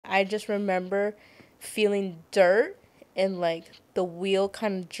I just remember feeling dirt and like the wheel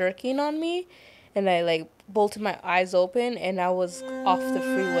kind of jerking on me, and I like bolted my eyes open and I was off the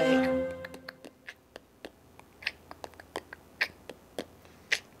freeway.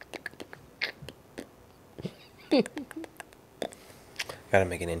 Gotta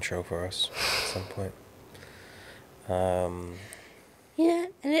make an intro for us at some point. Um, Yeah,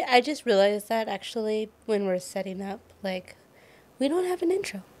 and I just realized that actually when we're setting up, like, we don't have an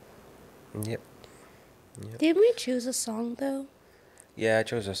intro. yep. Yep. Did we choose a song though? Yeah, I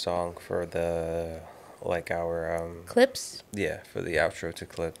chose a song for our Clips? yeah, for the outro to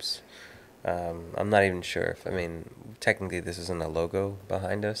Clips. I'm not even sure if, technically this isn't a logo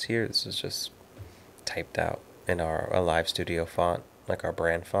behind us here. This is just typed out in our live studio font, like our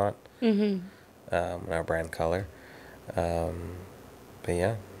brand font, Mm-hmm. and our brand color. But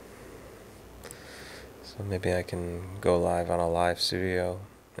yeah, so maybe I can go live on a live studio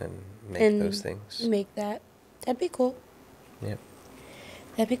and make those things. Make that. That'd be cool. Yep.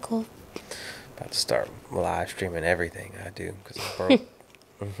 That'd be cool. About to start live streaming everything I do because I'm broke.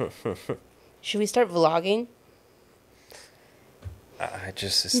 Should we start vlogging?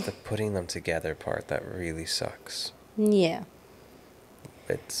 It's the putting them together part that really sucks. Yeah.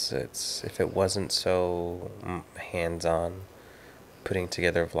 It's if it wasn't so hands-on putting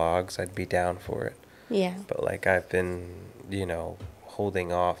together vlogs, I'd be down for it. Yeah. But like I've been,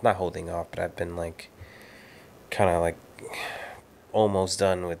 holding off, not holding off, but I've been like kind of like almost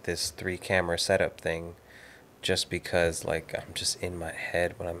done with this 3-camera setup thing just because like I'm just in my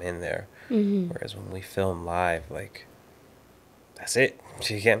head when I'm in there. Mm-hmm. Whereas when we film live, like that's it.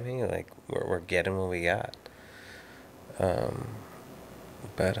 Do you get me? Like we're getting what we got.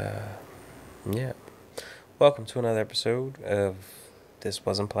 But yeah. Welcome to another episode of This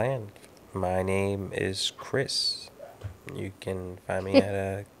Wasn't Planned. My name is Chris. You can find me at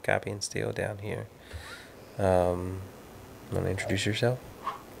a Copy and Steal down here. Want to introduce yourself?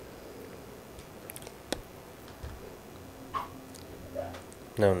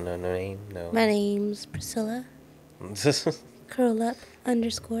 No name, no. My name's Priscilla. Curl up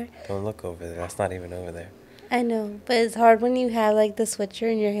 _ Don't look over there. That's not even over there. I know, but it's hard when you have like the switcher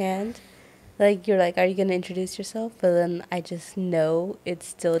in your hand. Like you're like, are you gonna introduce yourself? But then I just know it's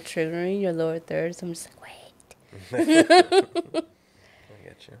still triggering your lower third, so I'm just like, wait. I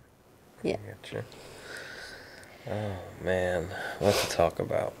get you. Yeah. I get you. Oh man, what to talk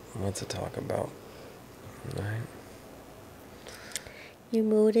about? What to talk about? Right? Your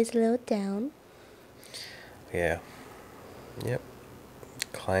mood is a little down. Yeah. Yep.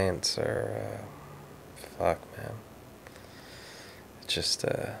 Clients are, fuck, man. It's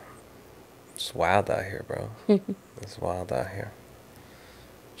it's wild out here, bro. It's wild out here.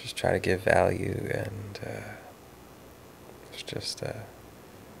 Just try to give value and, it's just, don't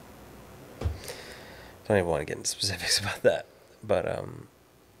even want to get into specifics about that. But,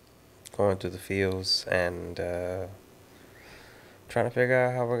 going through the fields and, trying to figure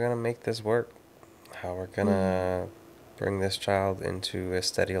out how we're going to make this work. How we're going to bring this child into a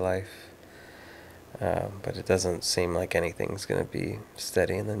steady life. But it doesn't seem like anything's going to be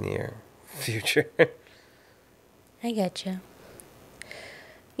steady in the near future. I get you.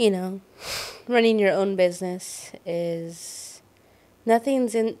 You know, running your own business is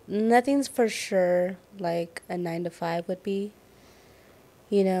nothing's for sure like a 9 to 5 would be.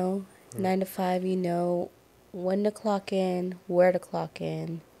 9 to 5, when to clock in, where to clock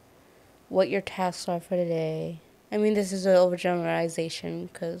in, what your tasks are for the day. I mean, this is an overgeneralization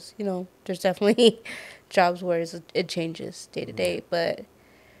because, there's definitely jobs where it changes day to day. But,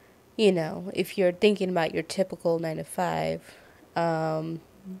 if you're thinking about your typical 9 to 5,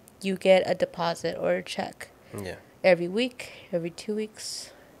 you get a deposit or a check. Yeah. Every week, every 2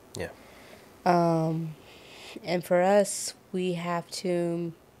 weeks. Yeah. And for us, we have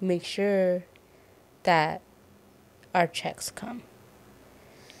to make sure that our checks come.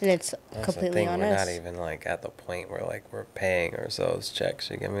 And it's That's completely the thing. on We're us. not even like at the point where like we're paying ourselves checks.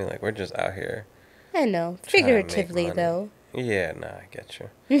 You get me? Like we're just out here. I know. Trying to make Figuratively, money. though. Yeah, nah, I get you.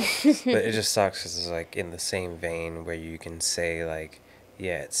 But it just sucks because it's like in the same vein where you can say like,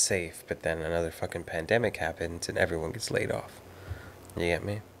 yeah, it's safe, but then another fucking pandemic happens and everyone gets laid off. You get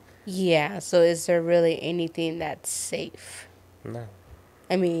me? Yeah, so is there really anything that's safe? No.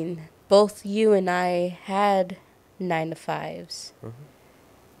 I mean, both you and I had 9 to 5s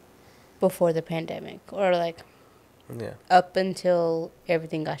before the pandemic, or like Yeah. up until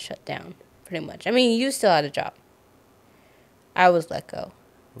everything got shut down, pretty much. I mean, you still had a job. I was let go.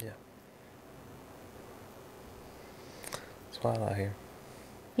 Yeah. It's wild out here.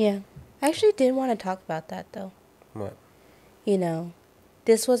 Yeah. I actually did want to talk about that, though. What?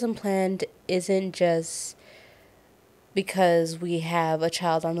 this wasn't planned isn't just because we have a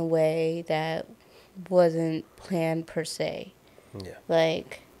child on the way that wasn't planned per se. Yeah.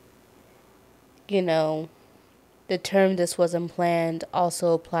 Like, you know, the term this wasn't planned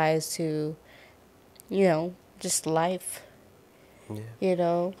also applies to, just life, Yeah. you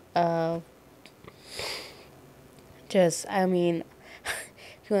know. Just, I mean,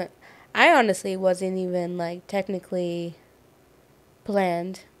 if you want, I honestly wasn't even like technically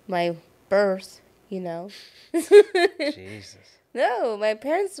planned my birth, you know. Jesus. No, my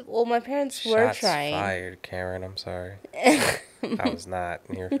parents were Shots trying. fired, Karen. I'm sorry. I But was not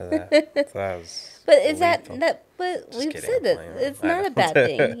here for that. That was is lethal. but Just we've kidding. I'm said that playing around. it's I not a know. bad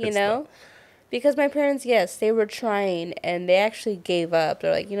thing, you It's not. know? Because my parents, yes, they were trying and they actually gave up.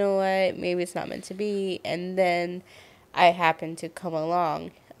 They're like, you know what, maybe it's not meant to be. And then I happened to come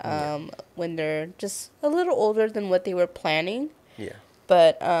along Yeah. when they're just a little older than what they were planning. Yeah.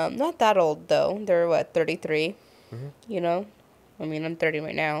 But not that old, though. They're, what, 33, Mm-hmm. you know? I mean, I'm 30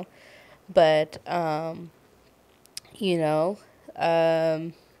 right now. But, you know,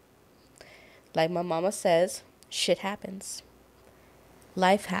 um, like my mama says, shit happens.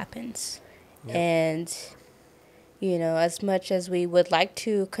 Life happens. Yep. And, as much as we would like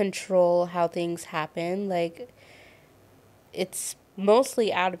to control how things happen, like, it's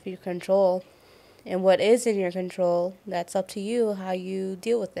mostly out of your control. And what is in your control, that's up to you how you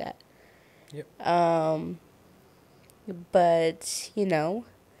deal with that. Yep. But,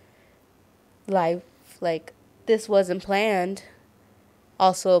 life, like, this wasn't planned,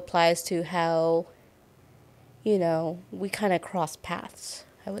 also applies to how, we kind of cross paths,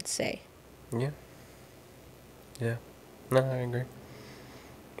 I would say. Yeah. Yeah. No, I agree.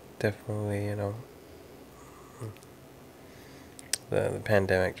 Definitely, the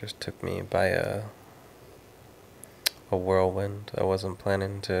pandemic just took me by a whirlwind. I wasn't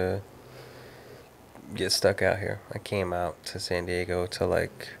planning to get stuck out here. I came out to San Diego to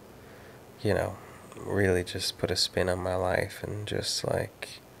you know, really just put a spin on my life and just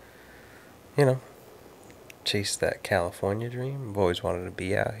you know, chase that California dream. I've always wanted to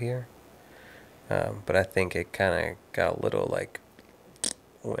be out here. But I think it kind of got a little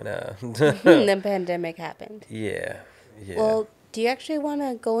when The pandemic happened. yeah, yeah, Well, do you actually want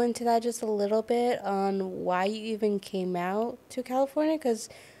to go into that just a little bit on why you even came out to California? Because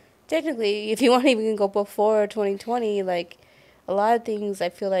technically, if you want to even go before 2020, like, a lot of things I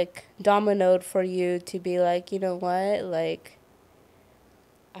feel like dominoed for you to be like, you know what, like,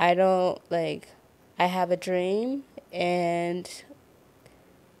 I don't, like, I have a dream and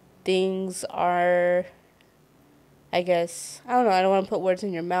things are, I guess, I don't know, I don't want to put words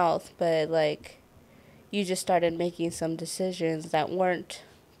in your mouth, but, like, you just started making some decisions that weren't,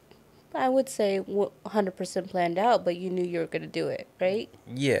 I would say, 100% planned out, but you knew you were going to do it, right?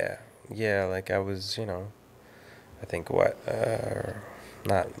 yeah, yeah. Like I was, I think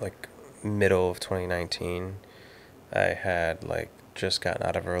not like middle of 2019. I had just gotten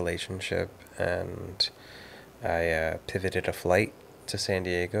out of a relationship and I pivoted a flight to San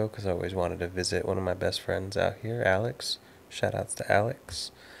Diego because I always wanted to visit one of my best friends out here, Alex. Shout outs to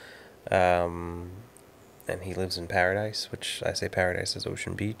Alex. Um, and he lives in Paradise, which I say Paradise is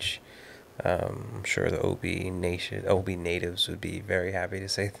Ocean Beach. I'm sure the OB natives would be very happy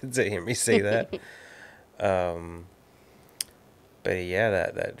to hear me say that. Um, but yeah,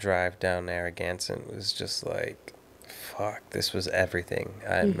 that drive down Narragansett was just like, fuck, this was everything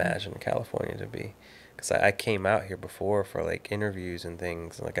I Mm-hmm. imagined California to be. Because I came out here before for interviews and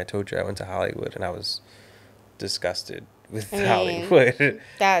things. Like I told you, I went to Hollywood and I was disgusted with I mean, Hollywood.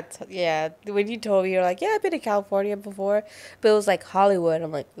 yeah. When you told me, you're like, yeah, I've been to California before, but it was like Hollywood.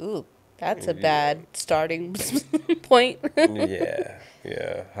 I'm like, ooh, that's a Yeah. bad starting point. Yeah,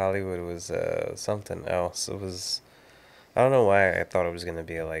 yeah. Hollywood was something else. It was. I don't know why I thought it was gonna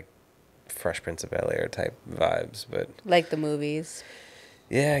be like Fresh Prince of Bel Air type vibes, but Like the movies.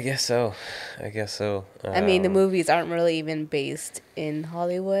 yeah, I guess so. I guess so. I mean, the movies aren't really even based in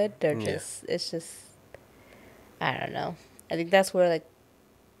Hollywood. Yeah, It's just, I don't know. I think that's where, like,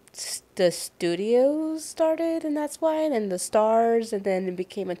 the studios started, and that's why, and then the stars, and then it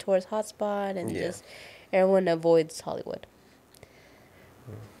became a tourist hotspot, and yeah. just everyone avoids Hollywood.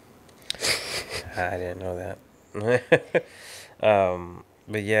 I didn't know that.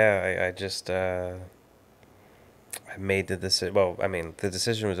 But yeah, I just I made the decision. Well, I mean, the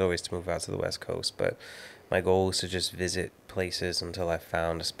decision was always to move out to the West Coast, but my goal was to just visit places until I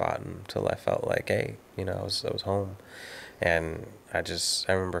found a spot, until I felt like, hey, I was home. And I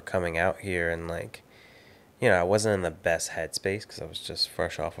remember coming out here and I wasn't in the best headspace because I was just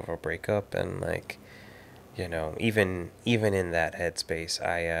fresh off of a breakup and even in that headspace,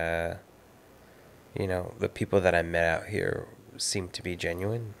 the people that I met out here seem to be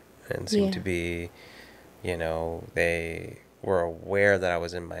genuine and seem to Yeah. be, they were aware that I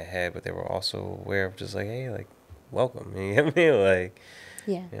was in my head, but they were also aware of just like, hey, like, welcome. You get me? Like,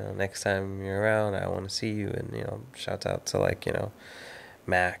 Yeah. next time you're around, I want to see you. And, shout out to like,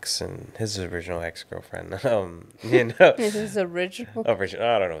 Max and his original ex girlfriend. This is original. Original.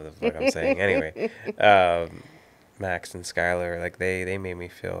 I don't know what the fuck I'm saying. Anyway, um, Max and Skylar, like they made me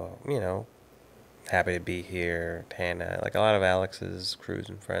feel, happy to be here. Hannah, like a lot of Alex's crews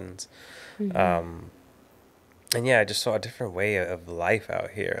and friends. Hmm. Um, and yeah, I just saw a different way of life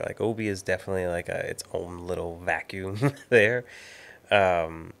out here. Like Obi is definitely like its own little vacuum there.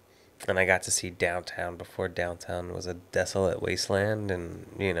 Um, and I got to see downtown before downtown was a desolate wasteland, and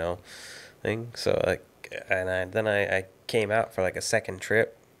thing. So like, and I came out for like a second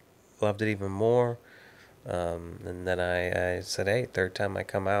trip, loved it even more. And then I said, hey, third time I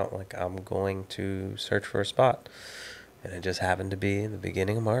come out, like I'm going to search for a spot. And it just happened to be in the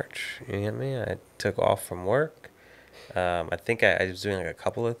beginning of March. You get me? I took off from work. I think I was doing like a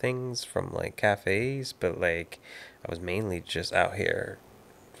couple of things from like cafes, but like I was mainly just out here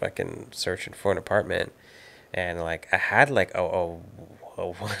fucking searching for an apartment. And like I had like a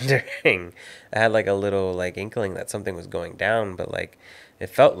wondering, I had like a little like inkling that something was going down, but like it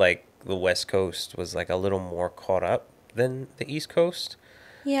felt like the West Coast was like a little more caught up than the East Coast.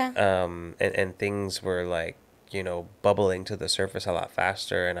 Yeah. And things were like, bubbling to the surface a lot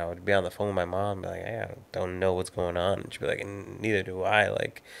faster. And I would be on the phone with my mom, be like, hey, I don't know what's going on. And she'd be like, neither do I.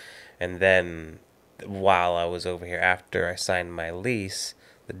 Like, and then while I was over here, after I signed my lease,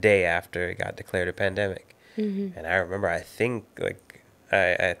 the day after it got declared a pandemic. Hmm. And I remember, I think, like,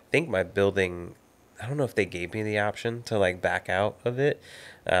 I think my building, I don't know if they gave me the option to, like, back out of it.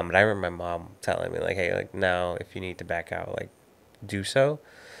 But I remember my mom telling me, like, hey, like, now if you need to back out, like, do so.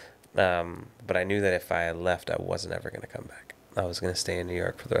 But I knew that if I left, I wasn't ever going to come back. I was going to stay in New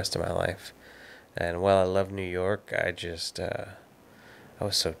York for the rest of my life. And while I love New York, I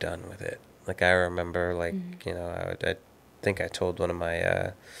was so done with it. Like, I remember, like, Hmm. I think I told one of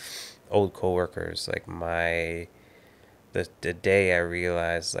my old coworkers, like, the day I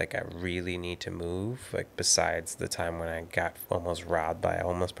realized, like, I really need to move, like, besides the time when I got almost robbed by a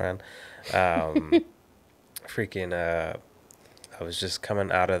homeless man, um, freaking, I was just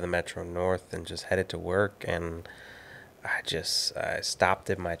coming out of the Metro North and just headed to work, and I stopped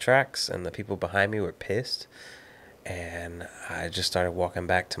in my tracks, and the people behind me were pissed, and I just started walking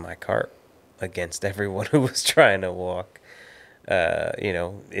back to my cart against everyone who was trying to walk,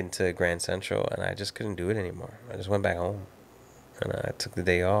 into Grand Central, and I just couldn't do it anymore. I just went back home, and I took the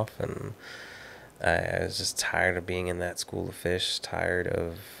day off, and I was just tired of being in that school of fish, tired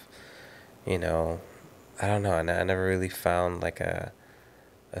of, you know, I don't know, I never really found like a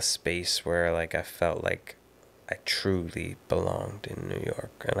space where like I felt like I truly belonged in New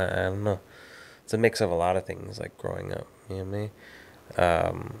York, and I don't know. It's a mix of a lot of things, like growing up, you know what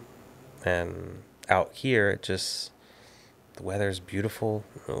I mean? And out here, it just the weather is beautiful.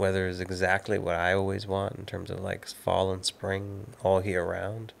 The weather is exactly what I always want in terms of like fall and spring all year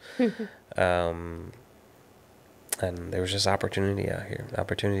round. Um, and there was just opportunity out here,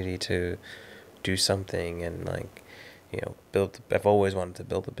 opportunity to do something and like, build. I've always wanted to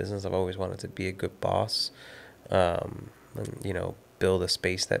build a business. I've always wanted to be a good boss. And build a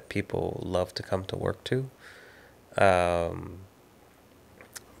space that people love to come to work to. Um,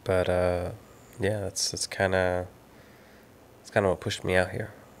 but yeah, that's kind of what pushed me out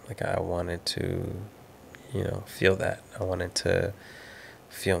here. Like I wanted to, feel that. I wanted to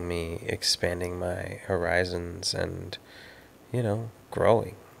feel me expanding my horizons and,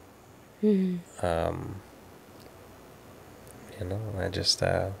 growing. Hmm. Um, I just,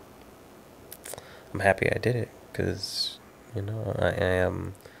 I'm happy I did it because, I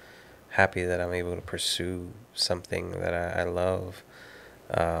am happy that I'm able to pursue something that I love.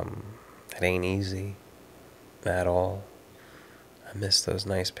 Um, it ain't easy at all. I miss those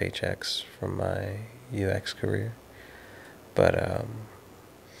nice paychecks from my UX career, but I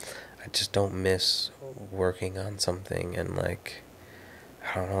just don't miss working on something and like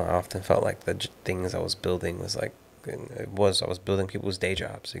I don't know. I often felt like the things I was building was like I was building people's day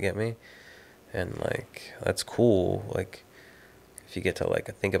jobs. You get me? And like that's cool. Like if you get to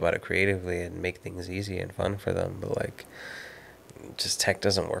like think about it creatively and make things easy and fun for them, but like just tech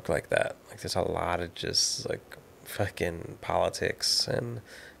doesn't work like that. Like there's a lot of just like fucking politics and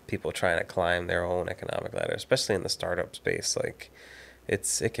people trying to climb their own economic ladder, especially in the startup space. Like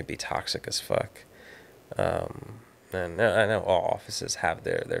it can be toxic as fuck. Um, and I know all offices have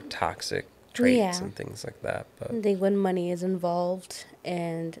their toxic traits Yeah. and things like that. But I think when money is involved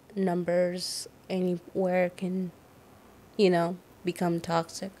and numbers anywhere can, you know, become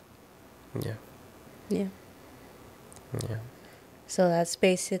toxic. yeah, Yeah. yeah, So that's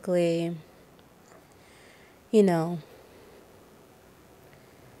basically, you know,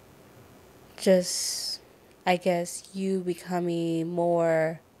 just, I guess, you becoming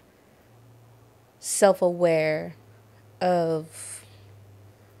more self aware of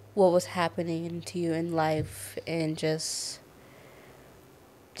what was happening to you in life and just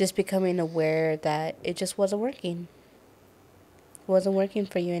becoming aware that it just wasn't working. It wasn't working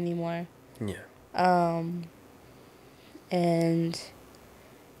for you anymore. yeah, Um, and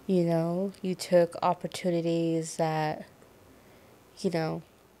you know, you took opportunities that, you know,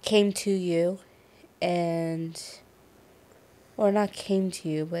 came to you and, or not came to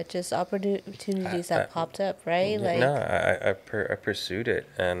you, but just I, opportunities I, that popped up, right? yeah, no, Like, I pursued it,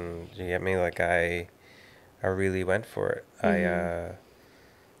 and you get me. Like I really went for it. mm-hmm.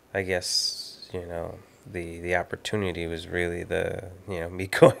 I guess the opportunity was really me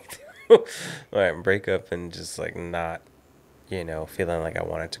going through my breakup and just like not feeling like I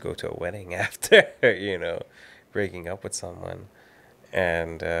wanted to go to a wedding after breaking up with someone,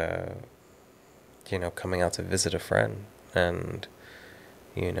 and coming out to visit a friend, and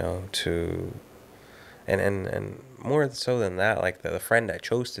to and more so than that, like the friend I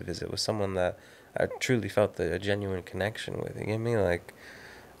chose to visit was someone that I truly felt a genuine connection with. You get me? Like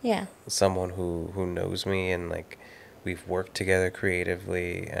Yeah. someone who knows me, and like we've worked together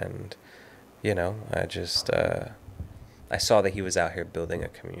creatively, and I just I saw that he was out here building a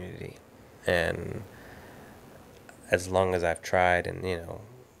community, and as long as I've tried and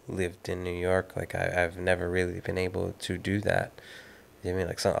lived in New York, like I've never really been able to do that. You know what I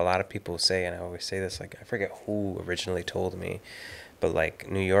mean? Like a lot of people say, and I always say this, like I forget who originally told me, but like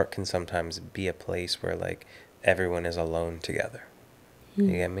New York can sometimes be a place where like everyone is alone together. You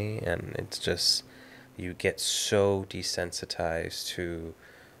Mm. get me? And it's just you get so desensitized to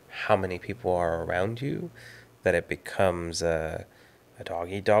how many people are around you that it becomes a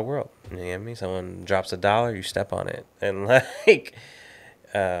dog eat dog world. You get me? Someone drops $1, you step on it, and like,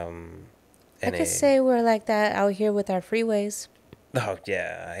 um, I and could say we're like that out here with our freeways. oh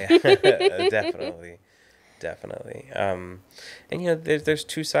yeah, yeah, definitely, definitely. And there's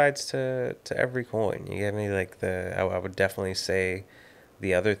two sides to every coin. You get me? Like I would definitely say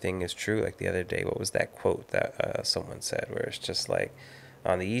the other thing is true. Like the other day, what was that quote that someone said? Where it's just like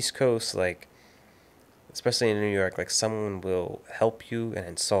on the East Coast, like especially in New York, like someone will help you and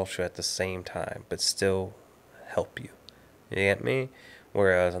insult you at the same time, but still help you. You get me?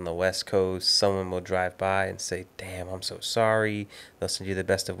 Whereas on the West Coast, someone will drive by and say, "Damn, I'm so sorry." They'll send you the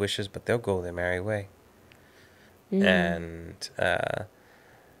best of wishes, but they'll go their merry way. Mm. And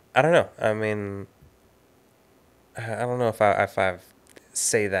I don't know. I mean, I don't know if I've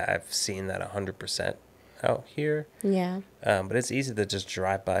say that I've seen that 100% out here. Yeah. But it's easy to just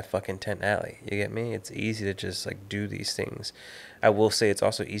drive by fucking Tent Alley. You get me? It's easy to just like do these things. I will say it's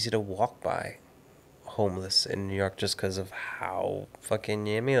also easy to walk by homeless in New York just because of how fucking,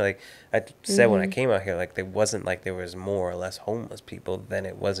 you know what I mean? Like I said when I Mm-hmm. came out here, like there wasn't like there was more or less homeless people than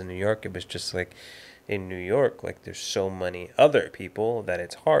it was in New York. It was just like in New York, like there's so many other people that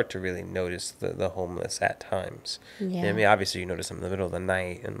it's hard to really notice the homeless at times. You know what I Yeah. mean? Obviously you notice them in the middle of the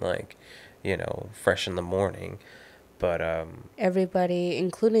night and like, fresh in the morning. But Everybody,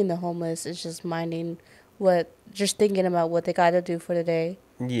 including the homeless, is just just thinking about what they got to do for the day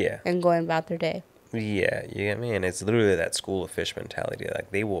yeah. and going about their day. Yeah, you get me? And it's literally that school of fish mentality.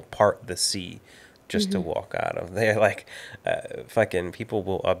 Like, they will part the sea just to Mm-hmm. walk out of there. Like, fucking people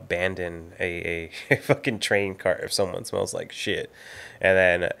will abandon a fucking train cart if someone smells like shit. And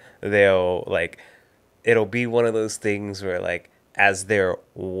then they'll, like, it'll be one of those things where, like, as they're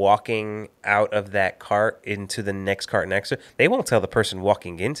walking out of that cart into the next cart next to, they won't tell the person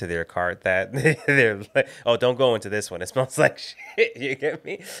walking into their cart that they're like, oh, don't go into this one. It smells like shit. You get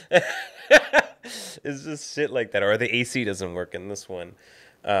me? It's just shit like that. Or the AC doesn't work in this one.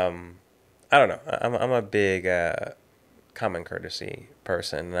 Um, I don't know. I'm a big common courtesy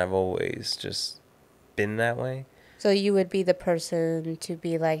person, and I've always just been that way. So you would be the person to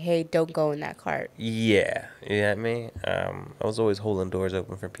be like, "Hey, don't go in that cart." Yeah, you get me. I was always holding doors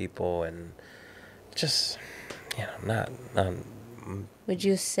open for people, and just not. Would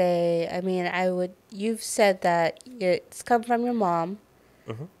you say? I mean, I would. You've said that it's come from your mom,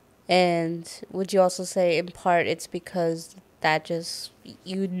 Mhm. and would you also say in part it's because that just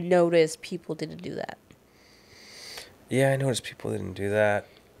you noticed people didn't do that? Yeah, I noticed people didn't do that.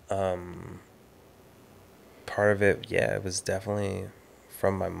 Part of it, yeah, it was definitely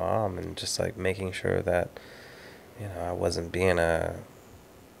from my mom, and just like making sure that, I wasn't being an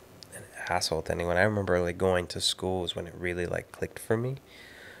asshole to anyone. I remember like going to schools when it really like clicked for me,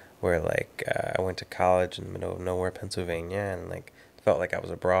 where like I went to college in the middle of nowhere, Pennsylvania, and like felt like I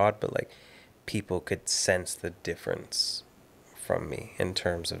was abroad, but like people could sense the difference from me in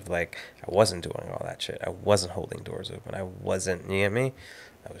terms of like I wasn't doing all that shit. I wasn't holding doors open. I wasn't, you get me?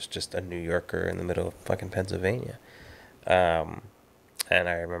 I was just a New Yorker in the middle of fucking Pennsylvania. Um, and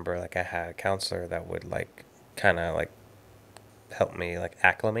I remember like I had a counselor that would like kind of like help me like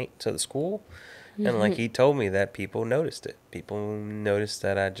acclimate to the school. And like he told me that people noticed it. People noticed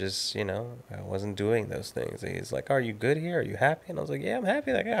that I just, I wasn't doing those things. And he's like, "Are you good here? Are you happy?" And I was like, "Yeah, I'm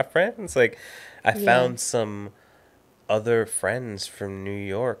happy. Like I got friends." Like I Yeah. found some other friends from New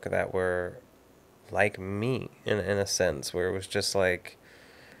York that were like me in a sense, where it was just like,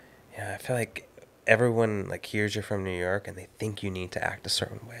 yeah, I feel like everyone like hears you're from New York and they think you need to act a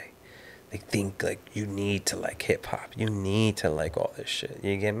certain way. They think like you need to like hip hop. You need to like all this shit.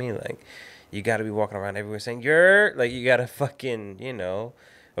 You get me? Like you got to be walking around everywhere saying you're like you got to fucking, or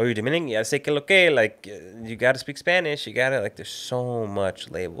you're Dominican, you got to say que lo que, like you got to speak Spanish. You got to like there's so much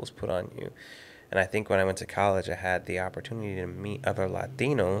labels put on you. And I think when I went to college, I had the opportunity to meet other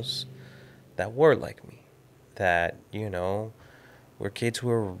Latinos that were like me, that, were kids who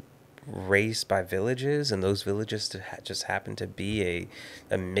were raised by villages, and those villages just happened to be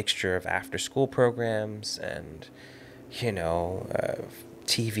a mixture of after school programs and, you know, uh,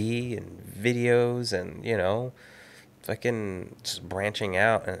 TV and videos and, fucking just branching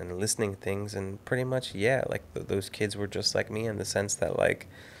out and listening to things. And pretty much, yeah, like those kids were just like me in the sense that, like,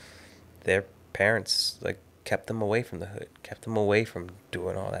 their parents, like, kept them away from the hood, kept them away from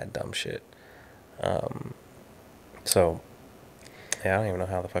doing all that dumb shit. Um, so yeah, I don't even know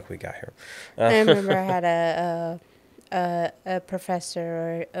how the fuck we got here. I remember I had a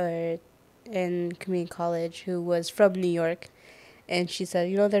professor or in community college who was from New York, and she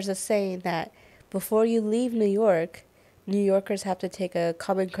said, there's a saying that before you leave New York, New Yorkers have to take a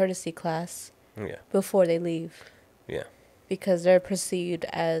common courtesy class Yeah, before they leave yeah, because they're perceived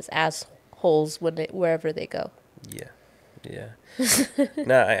as assholes wherever they go. yeah, yeah.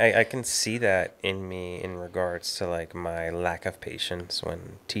 No, I can see that in me in regards to like my lack of patience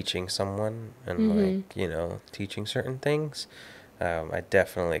when teaching someone and like, Mhm. teaching certain things. I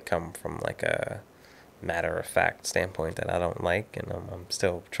definitely come from like a matter of fact standpoint that I don't like, and I'm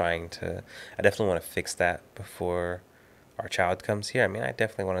still trying to. I definitely want to fix that before our child comes here. I mean, I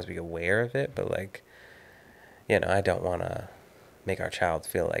definitely want us to be aware of it, but like, I don't want to make our child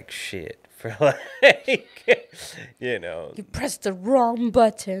feel like shit for like, you know, You pressed the wrong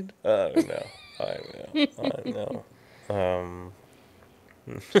button. I know, I know, I know. Um,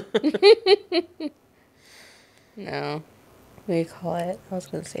 No. What do you call it? I was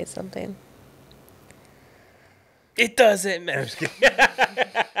going to say something. it doesn't matter.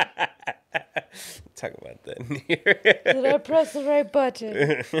 Talk about that in Did I here. press the right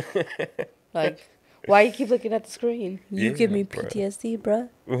button? Like, why you keep looking at the screen? You give Yeah, me bro. PTSD, bruh.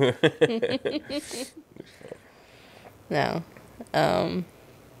 No. Um,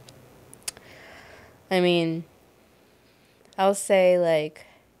 I mean, I'll say, like,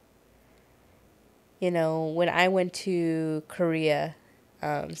 when I went to Korea,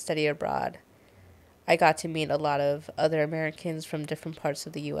 study abroad, I got to meet a lot of other Americans from different parts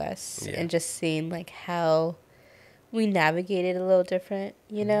of the U.S. Yeah. and just seeing, like, how we navigated a little different,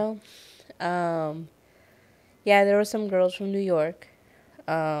 Um, yeah, there were some girls from New York.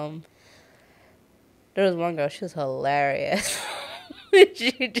 Um, there was one girl, she was hilarious.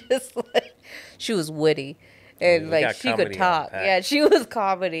 she just like she was witty I mean, and we like got she could comedy on talk. pack. Yeah, she was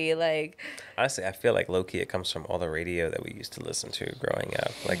comedy. Like Honestly, I feel like low key it comes from all the radio that we used to listen to growing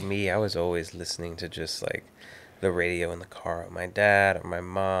up. Like me, I was always listening to just like the radio in the car with my dad or my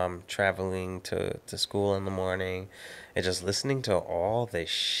mom traveling to school in the morning and just listening to all this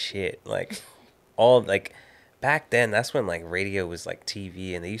shit. Like all like back then that's when like radio was like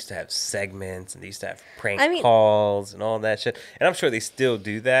TV, and they used to have segments and they used to have I prank mean, calls and all that shit. And I'm sure they still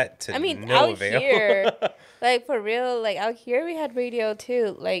do that to I mean no out avail. here, like for real, like out here we had radio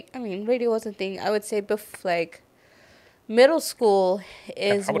too. Like I mean, radio was a thing. I would say like middle school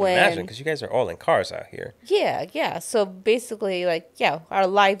is I would imagine when because you guys are all in cars out here. yeah, yeah. So basically, like, yeah, our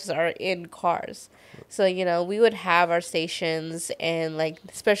lives are in cars. So, we would have our stations, and, like,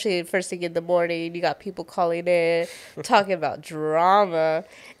 especially first thing in the morning, you got people calling in, talking about drama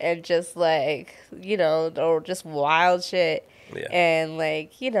and just, like, or just wild shit. Yeah. And,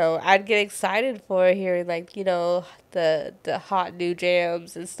 like, I'd get excited for hearing, like, the hot new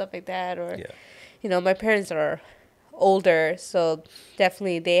jams and stuff like that. Or, Yeah. my parents are older, so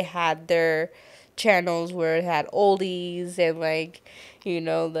definitely they had their channels where it had oldies and like,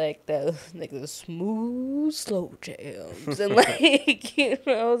 like the smooth slow jams and like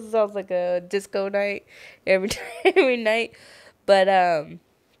sounds like a disco night every every night. But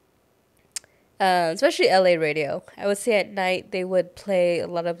especially LA radio, I would say at night they would play a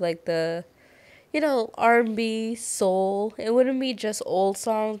lot of like the R&B, soul. It wouldn't be just old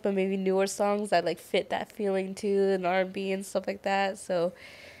songs, but maybe newer songs that like fit that feeling too, and R&B and stuff like that. So,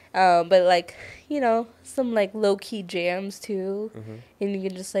 but like, some like low key jams too, Mm-hmm. and you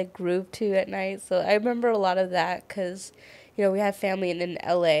can just like groove to at night. So I remember a lot of that because, we have family in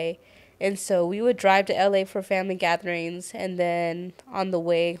LA, and so we would drive to LA for family gatherings, and then on the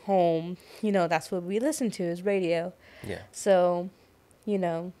way home, that's what we listened to is radio. Yeah. So, you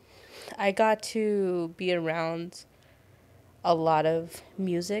know, I got to be around a lot of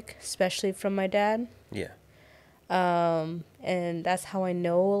music, especially from my dad. Yeah. And that's how I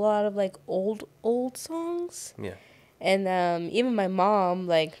know a lot of like old songs. Yeah. And even my mom,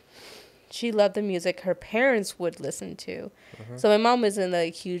 like, she loved the music her parents would listen to. Mm-hmm. So my mom isn't a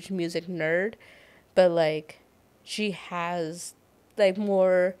huge music nerd, but like, she has like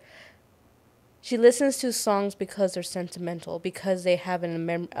more. She listens to songs because they're sentimental, because they have a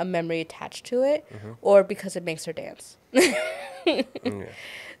memory attached to it, Mm-hmm. or because it makes her dance. Yeah.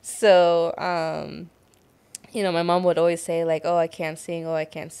 So, my mom would always say, like, oh, I can't sing, oh, I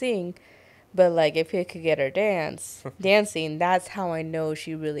can't sing. But, like, if it could get her dancing, that's how I know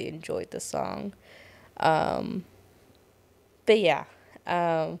she really enjoyed the song. Um, but, yeah.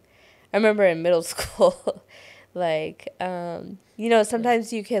 I remember in middle school, like,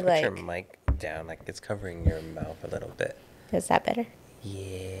 sometimes you could, Put your like... mic down, like it's covering your mouth a little bit. Is that better?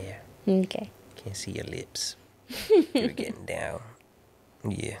 Yeah. Okay. Can't see your lips. You're getting down.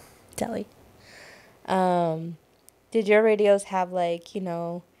 Yeah. Telly. Did your radios have like,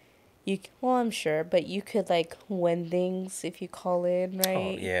 well, I'm sure, but you could like win things if you call in, Oh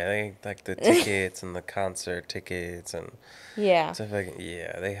right? yeah, they like the tickets and the concert tickets and Yeah. stuff like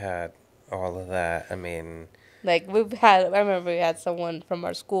yeah, they had all of that. I mean, Like I remember we had someone from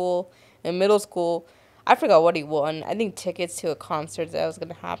our school in middle school. I forgot what he won. I think tickets to a concert that was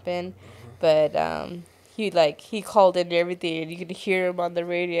gonna happen, but he called in everything, and you could hear him on the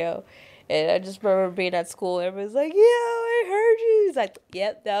radio. And I just remember being at school. Everyone's like, "Yeah, I heard you." He's like,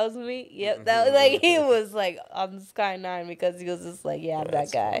 "Yep, that was me. Yep, that was like." He was like on the Sky 9 because he was just like, "Yeah, I'm that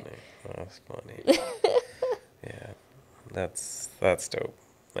that's guy." funny. That's funny. Yeah, that's dope.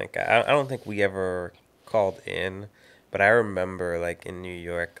 Like I don't think we ever called in, but I remember like in New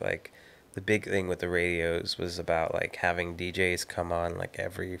York, like the big thing with the radios was about like having DJs come on like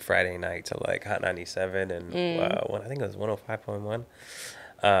every Friday night to like Hot 97 and I think it was 105.1.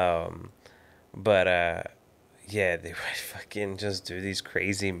 Um, but yeah, they would fucking just do these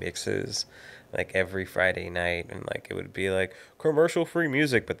crazy mixes like every Friday night, and like it would be like commercial free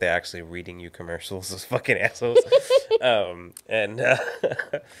music, but they're actually reading you commercials, those fucking assholes. And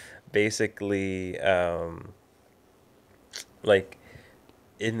basically, like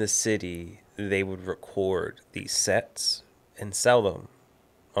in the city, they would record these sets and sell them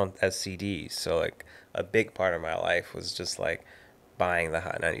on as CDs. So like a big part of my life was just like buying the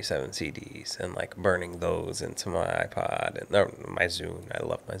Hot 97 CDs and like burning those into my iPod and or my Zune. I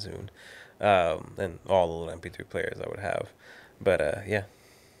love my Zune. And all the little MP3 players I would have. But yeah.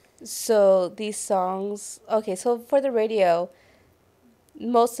 So these songs, okay. So for the radio,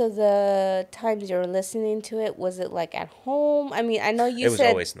 most of the times you were listening to it, was it like at home? I mean, I know you It was said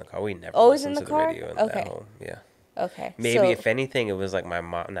always in the car. We never always in listened the to the car. radio at Okay, home. Yeah. okay. Maybe So if anything, it was like my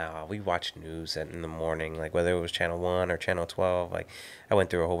mom. Now we watched news in the morning, like whether it was Channel 1 or Channel 12. Like I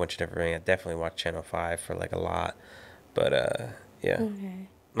went through a whole bunch of different. I definitely watched Channel 5 for like a lot. But yeah. okay.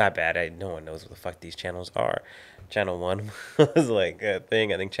 My bad. No one knows what the fuck these channels are. Channel 1 was like a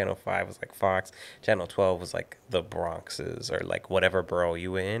thing. I think Channel 5 was like Fox. Channel 12 was like the Bronx's or like whatever borough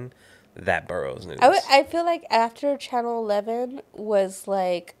you were in, that borough's news. I feel like after Channel 11 was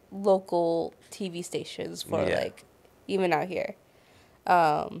like local TV stations for Yeah. like even out here.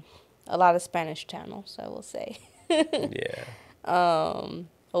 Um, a lot of Spanish channels, I will say. Yeah.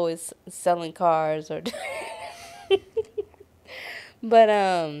 Always selling cars or but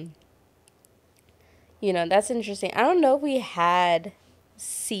that's interesting. I don't know if we had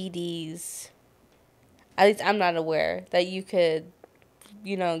CDs. At least I'm not aware that you could,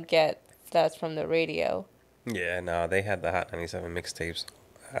 get that's from the radio. Yeah, no, they had the Hot 97 mixtapes.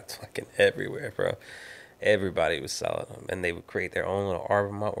 That's fucking everywhere, bro. Everybody was selling them, and they would create their own little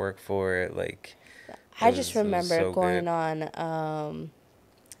album artwork for it. Like, I just it was remember so going good. on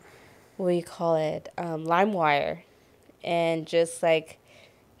what do you call it? LimeWire. and just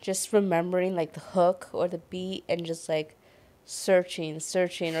remembering like the hook or the beat and just like searching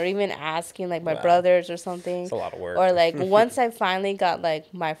or even asking like my Wow. brothers or something. It's a lot of work. Or like once I finally got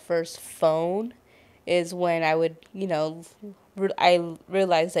like my first phone is when I would, I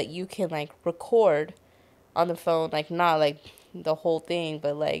realized that you can like record on the phone, like not like the whole thing,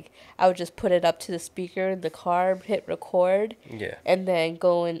 but like I would just put it up to the speaker in the car, hit record, Yeah. and then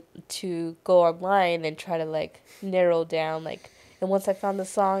go online and try to like narrow down like. And once I found the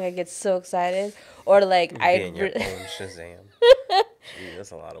song, I get so excited, or like Being your own Shazam. Gee, that's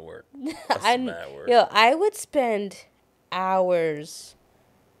a lot of work. That's I, bad work. I would spend hours,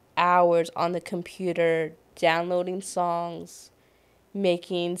 hours on the computer downloading songs,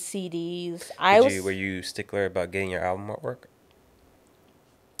 making CDs. Were you stickler about getting your album artwork?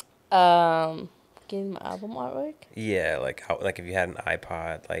 Getting my album artwork. Yeah, like if you had an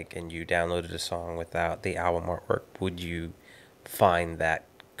iPod, like, and you downloaded a song without the album artwork, would you find that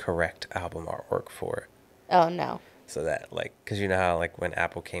correct album artwork for it? Oh no. So that, like, because you know how, like, when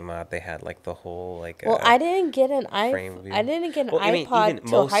Apple came out, they had, like, the whole, like, Well, I didn't get an frame view. I didn't get an Well, I mean, iPod even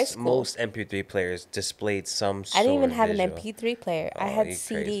till high school. most MP3 players displayed some I didn't sort even of have an visual. MP3 player. I Oh, had you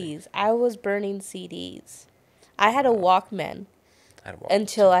CDs. crazy. I was burning CDs. I had a Walkman I'd walk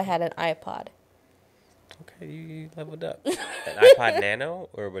until to- I had an iPod. Okay, you leveled up. An iPod Nano,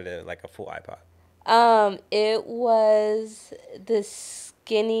 or was it like a full iPod? It was the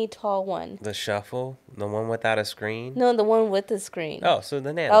skinny tall one. The Shuffle, the one without a screen. No, the one with the screen. Oh, so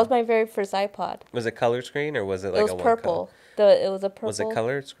the Nano. That was my very first iPod. Was it colored screen, or was it like It was a one purple. color? It was a purple. Was it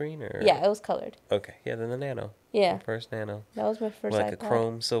colored screen, or? Yeah, it was colored. Okay, yeah, then the Nano. Yeah. The first Nano. That was my first Like iPod. a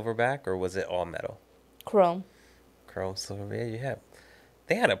chrome silverback, or was it all metal? Chrome. Chrome silver. Yeah, you have.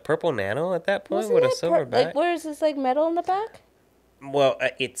 They had a purple Nano at that point Wasn't with a it silverback. like where is this like metal in the back? Well,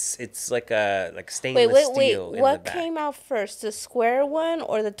 it's like a stainless steel in the What back. came out first, the square one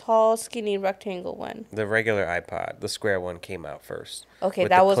or the tall, skinny rectangle one? The regular iPod, the square one, came out first. Okay, with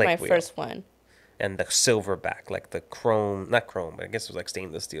that the was click my wheel. first one. And the silverback, like the chrome, not chrome, but I guess it was like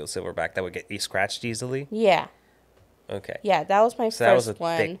stainless steel silverback that would get scratched easily. Yeah. Okay. Yeah, that was my So that was first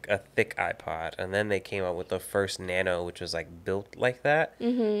one. a thick iPod, and then they came out with the first Nano, which was like built like that,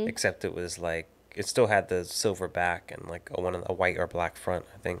 except it was like it still had the silver back and like a white or black front,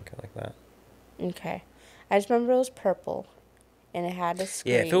 I think, like that. Okay. I just remember it was purple, and it had a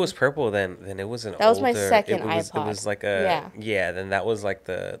screen. Yeah, if it was purple, then it was an That was my older. second It iPod. was like yeah. Then that was like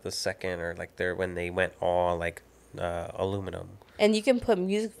the second, or like when they went all like aluminum. And you can put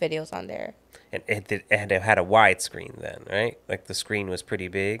music videos on there. And it had a wide screen then, right? Like the screen was pretty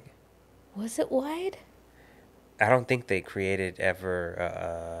big. Was it wide? I don't think they created ever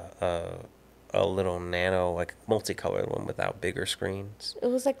a little nano like multicolored one without bigger screens. It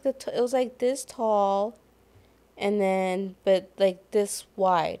was like it was like this tall, and then but like this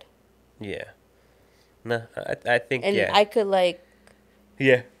wide. Yeah. No, I think And yeah. I could like.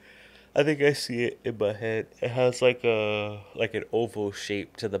 Yeah. I think I see it in my head. It has like an oval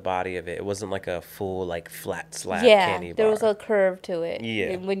shape to the body of it. It wasn't like a full like flat slab candy bar. There was a curve to it. Yeah.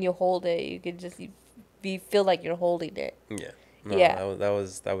 And when you hold it, you could just you feel like you're holding it. Yeah. No, Yeah. that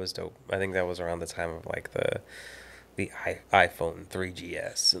was dope. I think that was around the time of like the iPhone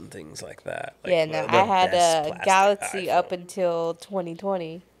 3GS and things like that. Like Yeah, no, the I had best a plastic Galaxy iPhone. up until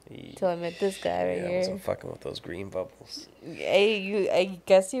 2020. Yeah. Till I met this guy right I here. wasn't fucking with those green bubbles. Hey, I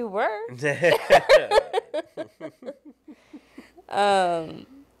guess you were.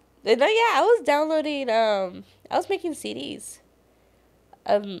 No, yeah, I was downloading. I was making CDs.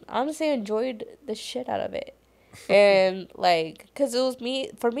 Honestly, I enjoyed the shit out of it, and like, cause it was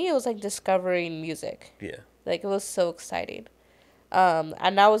for me, it was like discovering music. Yeah. Like it was so exciting.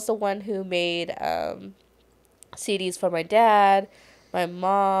 And I was the one who made CDs for my dad, my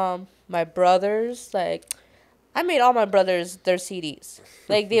mom, my brothers. Like, I made all my brothers their CDs.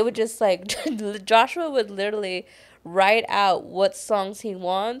 Like, they would just, like, Joshua would literally write out what songs he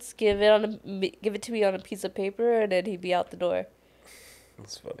wants, give it to me on a piece of paper, and then he'd be out the door.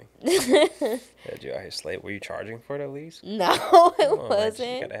 That's funny. Had you out here slave? Were you charging for it at least? No, it Come on, man, wasn't.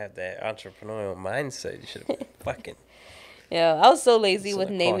 you gotta have that entrepreneurial mindset. You should have been fucking. Yeah, I was so lazy It's with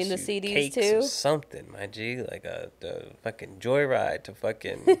gonna naming cost the you CDs, cakes too. Or something, my G, like the fucking joyride to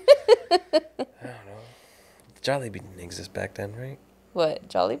fucking. I don't know. Jollibee didn't exist back then, right? What,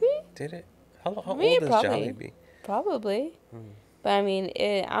 Jollibee? Did it? How I old mean, is probably. Jollibee? Probably. But I mean,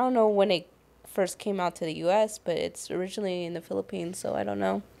 I don't know when it first came out to the U.S., but it's originally in the Philippines, so I don't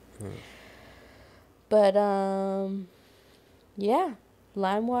know. But, yeah.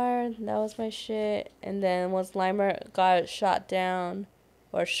 LimeWire, that was my shit. And then once LimeWire got shot down,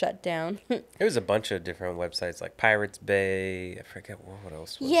 or shut down. There was a bunch of different websites like Pirates Bay. I forget what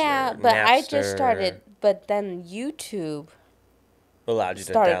else was Yeah, there. but I just Napster started, but then YouTube allowed you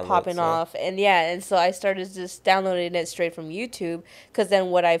to started download popping stuff. off, and yeah, and so I started just downloading it straight from YouTube, because then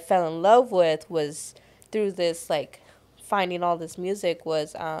what I fell in love with was through this, like, finding all this music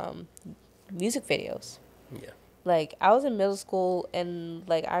was music videos. Yeah. Like, I was in middle school, and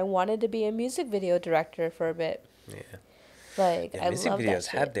like I wanted to be a music video director for a bit. Yeah. Like, Yeah, I music love that videos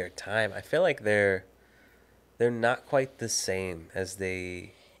had shit. their time. I feel like they're not quite the same as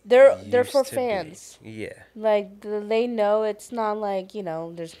they They're for used to be. fans. Yeah. Like, they know it's not like,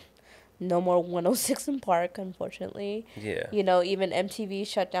 there's no more 106 in Park, unfortunately. Yeah. Even MTV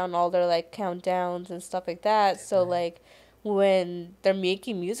shut down all their, like, countdowns and stuff like that. So, Didn't like, when they're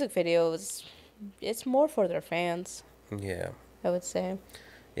making music videos, it's more for their fans, they? Yeah. I would say.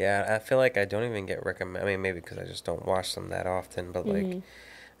 Yeah, I feel like I don't even get recommend. I mean, maybe because I just don't watch them that often, but like, Mm-hmm.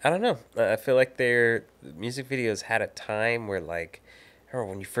 I don't know. I feel like their music videos had a time where like, I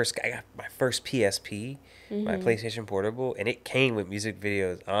remember when I got my first PSP, my Mm-hmm. PlayStation Portable, and it came with music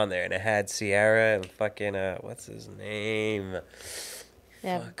videos on there, and it had Sierra and fucking what's his name?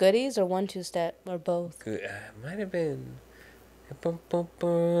 Yeah, Fuck, goodies or 1-2 step or both. good. Might have been. Bum, bum,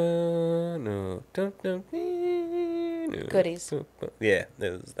 bum, no, dum, dum, no, Goodies. bum, bum. Yeah,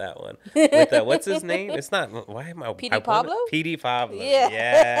 it was that one. With what's his name? It's not. Why am I PD want Pablo? PD Pablo. Yeah.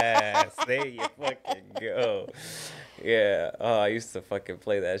 Yes, there you fucking go. Yeah. Oh, I used to fucking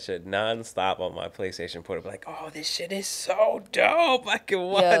play that shit nonstop on my PlayStation Portable. Like, oh, this shit is so dope. I can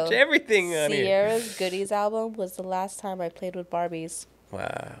watch Yo, everything on here. Sierra's Goodies album was the last time I played with Barbies.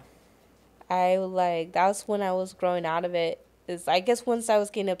 Wow. That was when I was growing out of it. I guess once I was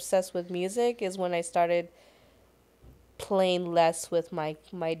getting obsessed with music is when I started playing less with my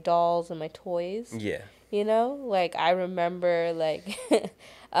dolls and my toys. Yeah. Like, I remember, like,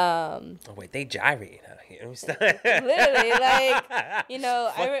 Oh wait, they gyrate out here. Let me stop. literally, like,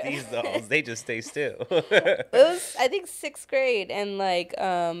 Fuck these dolls. They just stay still. it was, I think, 6th grade, and like,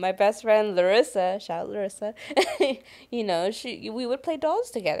 my best friend Larissa, shout out Larissa, we would play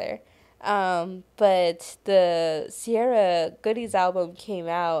dolls together. But the Sierra Goodies album came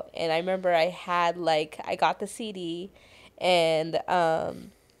out, and I remember I got the CD, and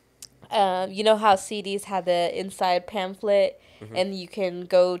you know how CDs have the inside pamphlet, and you can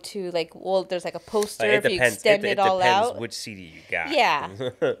go to, like, well, there's like a poster It if you depends. extend It it all depends out. which CD you got. Yeah,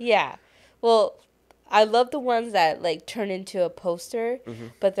 yeah. Well, I love the ones that, like, turn into a poster,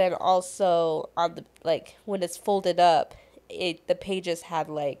 but then also on the, like, when it's folded up, the pages had,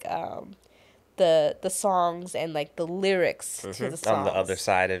 like, the songs and, like, the lyrics to the songs. On the other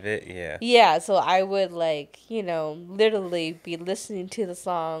side of it, yeah. Yeah, so I would, like, literally be listening to the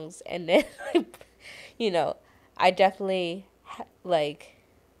songs, and then, you know, I definitely, like,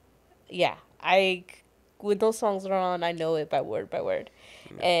 yeah, when those songs are on, I know it by word by word.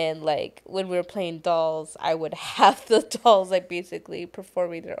 And, like, when we were playing dolls, I would have the dolls, like, basically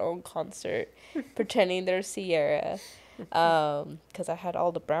performing their own concert, pretending they're Sierra, because I had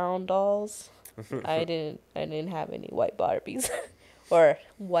all the brown dolls. I didn't have any white Barbies, or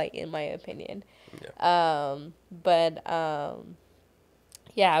white in my opinion. Yeah. But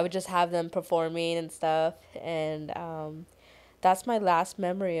yeah, I would just have them performing and stuff, and that's my last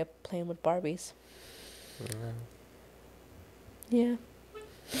memory of playing with Barbies. Yeah.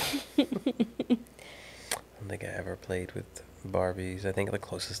 I don't think I ever played with Barbies. I think the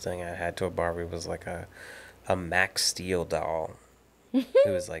closest thing I had to a Barbie was like a Max Steel doll. It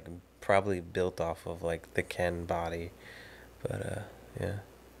was like probably built off of like the Ken body, but yeah.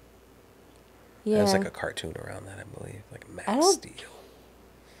 Yeah. There was like a cartoon around that, I believe, like I Max don't- Steel.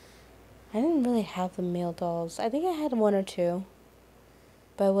 I didn't really have the male dolls. I think I had one or two,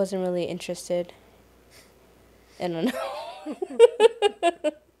 but I wasn't really interested. I don't know.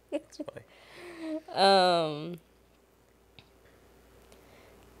 It's funny.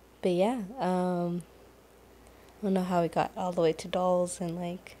 But yeah, I don't know how we got all the way to dolls and,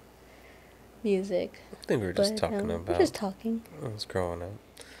 like, music. I think we were just But talking we're about just talking. I was growing up.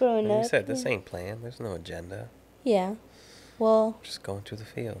 Growing Like up. you said, this yeah. ain't planned. There's no agenda. Yeah. Well, Just going through the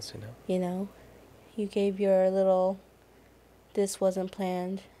fields, you know. you gave your little, this wasn't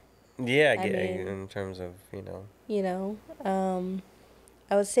planned, Yeah, I mean- in terms of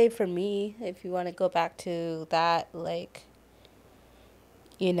I would say for me, if you want to go back to that, like,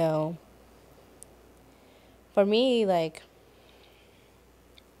 for me, like,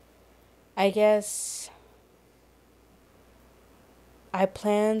 I guess I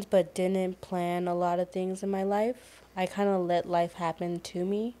planned but didn't plan a lot of things in my life. I kind of let life happen to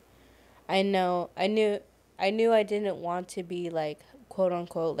me. I knew I didn't want to be, like, quote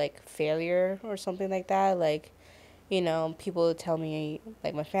unquote like failure or something like that. Like, people would tell me,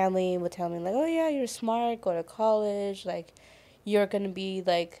 like my family would tell me like, oh yeah, you're smart, go to college, like you're gonna be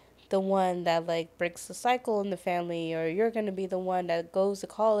like the one that like breaks the cycle in the family, or you're gonna be the one that goes to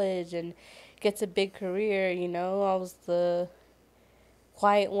college and gets a big career. I was the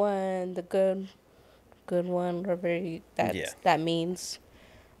quiet one, the good one, whatever Yeah. that means.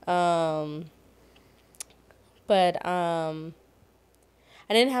 Um, but I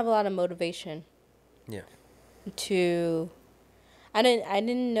didn't have a lot of motivation Yeah. to. I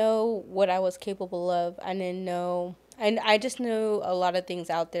didn't know what I was capable of. I didn't know. And I just knew a lot of things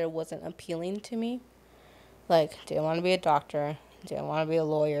out there wasn't appealing to me. Like, didn't want to be a doctor, didn't want to be a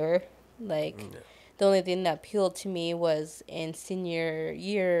lawyer. Like, Yeah. the only thing that appealed to me was in senior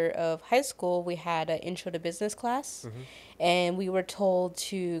year of high school, we had an intro to business class, Mm-hmm. and we were told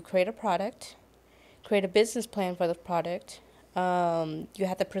to create a product, create a business plan for the product. You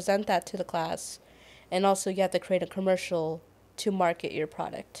have to present that to the class, and also you have to create a commercial to market your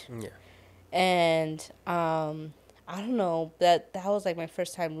product. Yeah. And I don't know, that was like my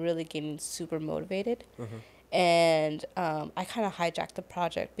first time really getting super motivated. Mm-hmm. And I kind of hijacked the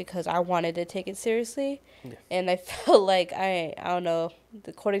project because I wanted to take it seriously, Yeah. and I felt like I don't know,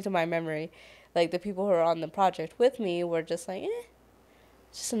 according to my memory, like the people who were on the project with me were just like,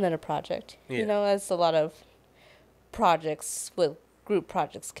 just another project. Yeah. As a lot of projects with group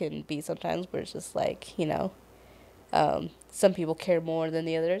projects can be sometimes, where it's just like, some people care more than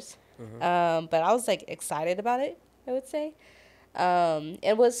the others. Mm-hmm. But I was like excited about it, I would say.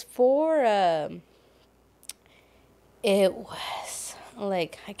 It was for it was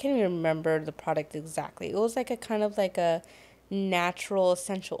like, I can't even remember the product exactly. It was like a kind of like a natural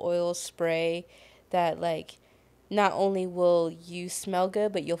essential oil spray that like not only will you smell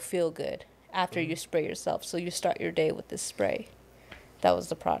good, but you'll feel good after Mm-hmm. you spray yourself. So you start your day with this spray. That was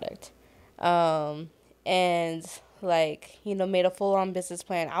the product. And like, made a full on business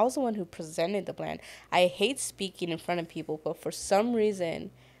plan. I was the one who presented the plan. I hate speaking in front of people, but for some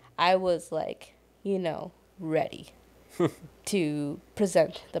reason I was like, ready to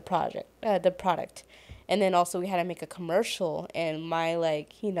present the product. And then also we had to make a commercial, and my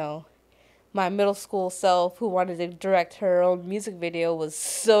like, my middle school self who wanted to direct her own music video was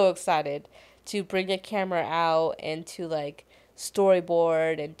so excited to bring a camera out and to like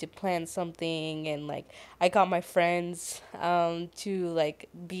storyboard and to plan something. And like I got my friends to like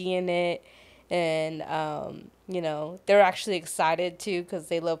be in it, and they're actually excited too because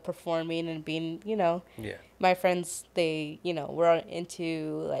they love performing and being, Yeah. my friends, they were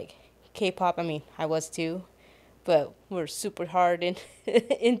into like K-pop. I mean, I was too, but we're super hard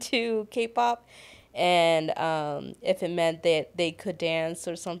into K-pop. And if it meant that they could dance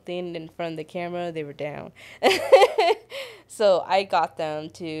or something in front of the camera, they were down. So I got them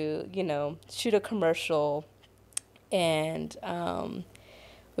to, shoot a commercial, and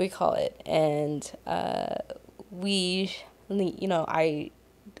we call it, and we, I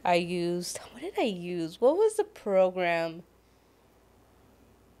used, what did I use? What was the program?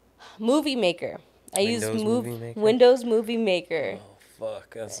 Movie Maker. I used Windows Movie Maker. Windows Movie Maker Oh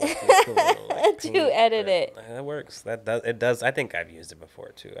fuck, that's like the equivalent of like to paint, edit but it. that works. That does it does. I think I've used it before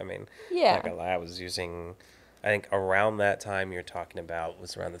too. I mean, not Yeah. gonna lie, I was using. I think around that time you're talking about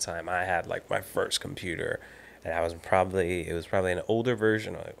was around the time I had like my first computer, and it was probably an older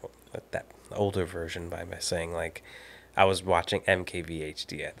version, or that older version by my saying like. I was watching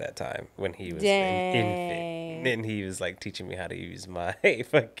MKVHD at that time when he was an infant, Dang. and he was like teaching me how to use my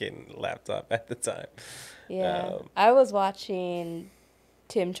fucking laptop at the time. Yeah. Um, I was watching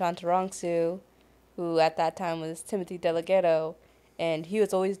Tim Chantarangsu, who at that time was Timothy Delgado, and he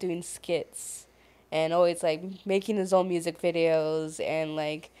was always doing skits and always like making his own music videos, and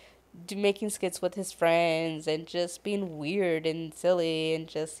like making skits with his friends and just being weird and silly, and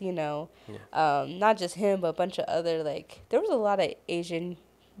just, yeah, not just him, but a bunch of other, like, there was a lot of Asian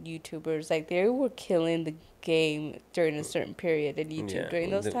YouTubers, like they were killing the game during a certain period in YouTube yeah. during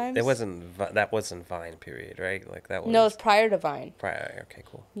those It times. wasn't that wasn't Vine period, right? Like that No, it's was prior to Vine. prior. Okay,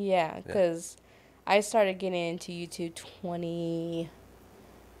 cool. Yeah, Yeah. because I started getting into YouTube 20,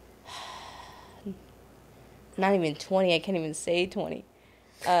 not even 20, I can't even say 20.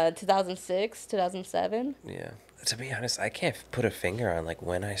 2006, 2007. Yeah. To be honest, I can't put a finger on like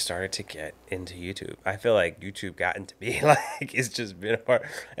when I started to get into YouTube. I feel like YouTube got into me like it's just been a part,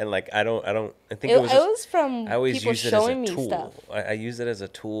 and like I think It, it it was just was I from always people used it as a showing me tool. stuff. I use it as a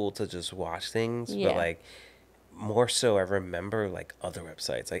tool to just watch things, but Yeah, like more so I remember like other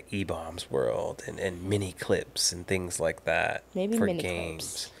websites like eBombs World and mini clips and things like that maybe for mini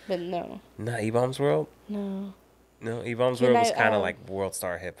games. clips, but no, Not eBombs World? no. No, E-Bombs He and World I, was kind of like World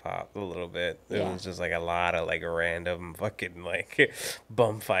Star Hip Hop a little bit. It yeah. was just like a lot of like random fucking like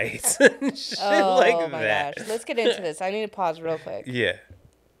bum fights and shit like Oh my that. gosh. Let's get into this. I need to pause real quick. Yeah.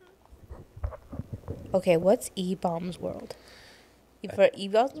 Okay, what's E Bombs World? For E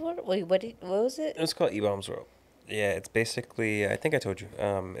Bombs World? Wait, what was it? It was called E-Bombs World. Yeah, it's basically, I think I told you.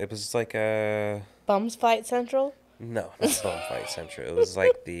 It was like a Bums Fight Central? no, not Bum Fight Central. It was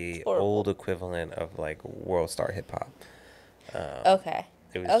like the Horrible. old equivalent of like World Star Hip Hop. Um, Okay.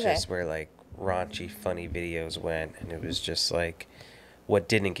 it was Okay. just where like raunchy, funny videos went, and it was just like what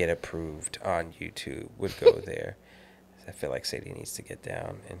didn't get approved on YouTube would go there. I feel like Sadie needs to get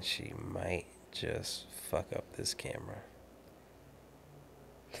down, and she might just fuck up this camera.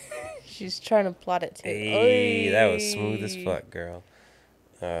 She's trying to plot it too. Hey, that was smooth as Oy. fuck, girl.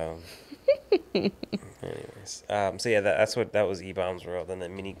 Um, anyways, so yeah, that's what that was. E-Bombs World, and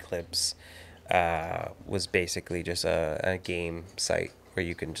then Mini Clips was basically just a game site where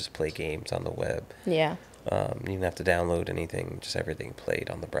you can just play games on the web. Yeah. You didn't have to download anything; just everything played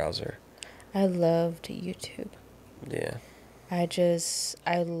on the browser. I loved YouTube. Yeah.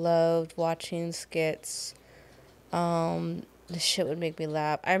 I loved watching skits. The shit would make me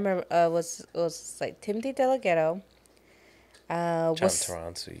laugh. I remember was like Timothy Delgado. John Was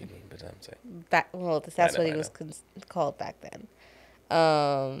Toronto, you mean, but I'm saying. back well that's what he I was know. called back then.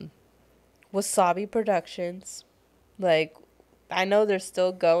 Wasabi Productions. Like, I know they're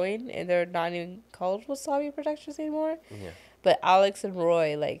still going and they're not even called Wasabi Productions anymore. Yeah. But Alex and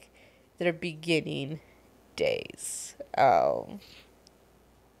Roy, like, their beginning days.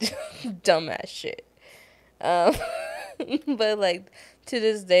 Dumbass shit. Um, but like to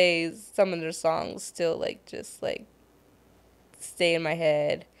this day, some of their songs still like just like stay in my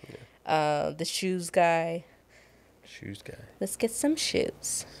head. The shoes guy. Shoes guy. Let's get some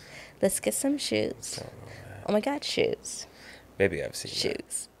shoes. Let's get some shoes. Don't know that. Oh my god, shoes. Maybe I've seen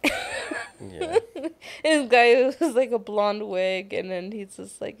Shoes. that. Yeah. This guy was like a blonde wig, and then he's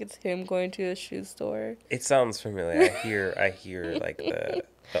just like it's him going to a shoe store. It sounds familiar. I hear like the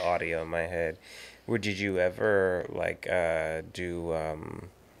audio in my head. Or did you ever like do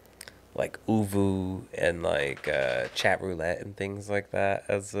like Uvu and like chat roulette and things like that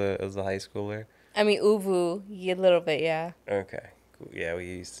as a high schooler? I mean, Uvu, yeah, a little bit, yeah. Okay. Cool. Yeah, we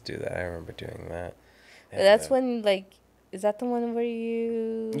used to do that. I remember doing that. But And that's when like, is that the one where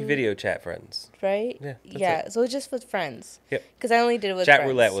you video chat friends. right? Yeah, that's Yeah, it. so it's just with friends. Yep. Because I only did it with Chat friends.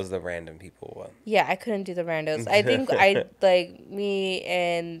 roulette was the random people one. Yeah, I couldn't do the randos. I think I like me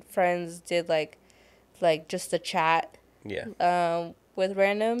and friends did like just a chat Yeah. with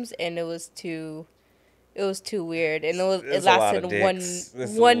randoms, and it was too weird, and it There's lasted a lot of one dicks.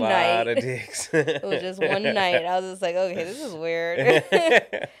 There's one a lot night. of dicks. It was just one night. I was just like, okay, this is weird.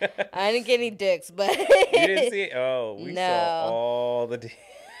 I didn't get any dicks, but You didn't see it? Oh, we No. saw all the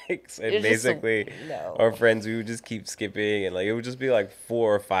dicks. And It's just basically, no. our friends, we would just keep skipping. And, like, it would just be, like,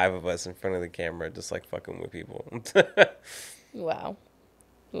 4 or 5 of us in front of the camera just, like, fucking with people. Wow.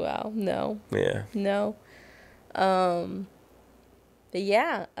 No. Yeah. No. But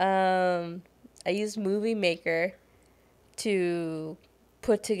yeah, I used Movie Maker to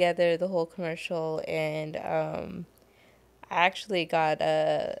put together the whole commercial, and I actually got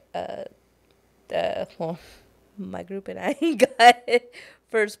well, my group and I got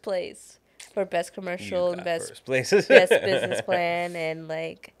first place for best commercial You and got best first places. business plan, and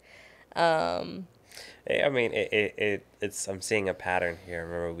like Hey, I mean, it's. I'm seeing a pattern here.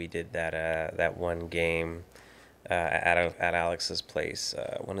 Remember, we did that one game at Alex's place,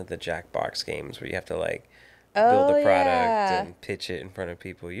 one of the Jackbox games where you have to like build oh a product yeah, and pitch it in front of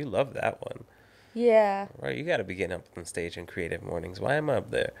people. You love that one, yeah. right? You got to be getting up on stage in creative mornings. Why am I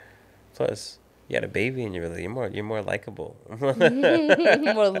up there? Plus, you had a baby and you're more likable. More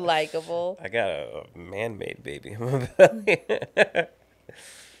likable. I got a man-made baby in my belly.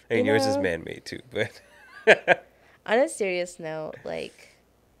 And You yours is know, man-made too, but on a serious note, like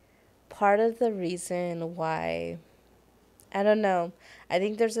part of the reason why, I don't know, I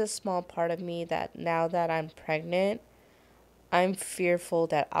think there's a small part of me that now that I'm pregnant, I'm fearful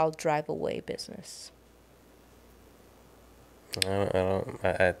that I'll drive away business.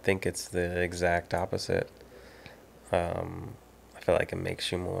 I think it's the exact opposite. I feel like it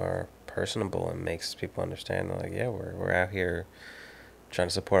makes you more personable and makes people understand like, yeah, we're out here trying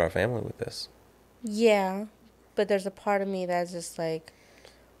to support our family with this. Yeah, but there's a part of me that's just like,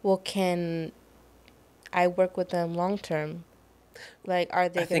 well, can I work with them long term? Like, are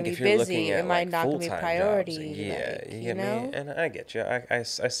they I going think to if be you're busy? looking at Am I like not going to be full-time priority? jobs, yeah, Like, you you get me, know? and I get you. I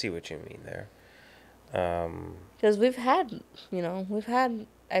see what you mean there. Because we've had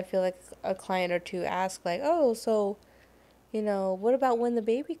I feel like a client or two ask like, oh, so what about when the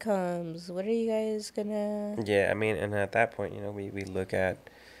baby comes? What are you guys gonna? Yeah, I mean, and at that point, we look at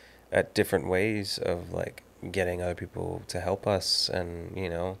different ways of like getting other people to help us and,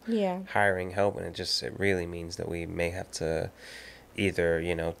 Yeah. hiring help. And it really means that we may have to either,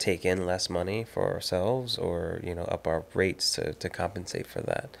 take in less money for ourselves or, up our rates to compensate for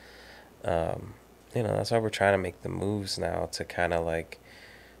that. Um, that's why we're trying to make the moves now to kind of like,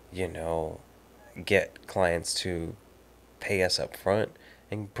 you know, get clients to pay us up front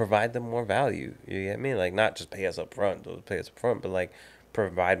and provide them more value. You get me? Like not just pay us up front, but like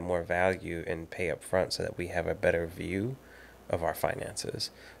provide more value and pay up front so that we have a better view of our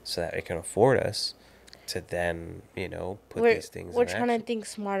finances so that it can afford us to then, put We're these things we're in trying to action. think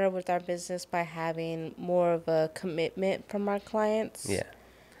smarter with our business by having more of a commitment from our clients. Yeah.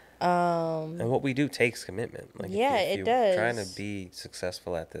 And Um, what we do takes commitment. Like yeah, if it you're trying to does. be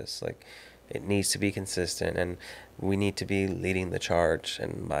successful at this, like it needs to be consistent and we need to be leading the charge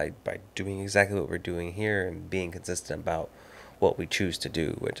and by doing exactly what we're doing here and being consistent about what we choose to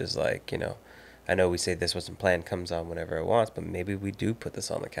do, which is like, I know we say this wasn't planned comes on whenever it wants, but maybe we do put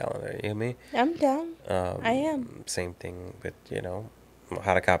this on the calendar, you know what I'm down. I I mean? am. Same thing with,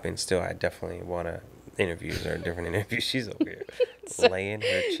 how to copy and still I definitely wanna interviews or different interviews. She's over here So, laying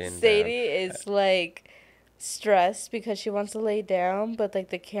her chin down. Sadie is like stressed because she wants to lay down, but like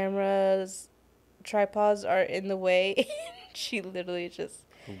the cameras tripods are in the way. She literally just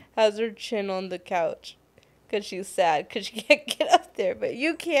has her chin on the couch because she's sad because she can't get up there. But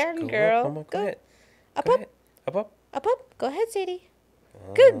you can, Go up. girl. Come on. Go Go ahead. up, Go up, ahead. Up, up. up, up. Go ahead, Sadie.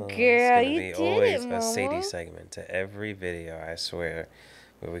 Good Oh, it's girl. gonna You be did it, always a Sadie mama. segment to every video. I swear.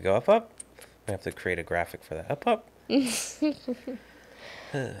 Where we go up, up. We have to create a graphic for that. Up, up.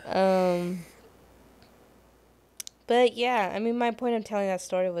 um, but yeah, I mean, my point of telling that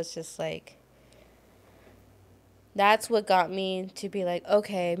story was just like, that's what got me to be like,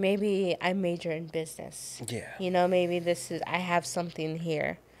 okay, maybe I major in business. Yeah. Maybe I have something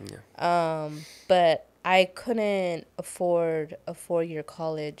here. Yeah. But I couldn't afford a 4-year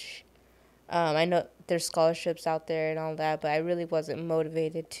college. I know there's scholarships out there and all that, but I really wasn't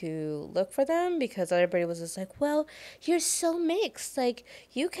motivated to look for them because everybody was just like, well, you're so mixed. Like,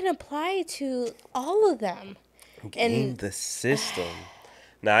 you can apply to all of them. Game And the system.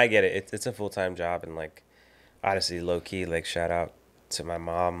 Now I get it. It's a full time job and like honestly low key like shout out to my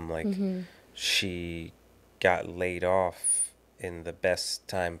mom like she got laid off in the best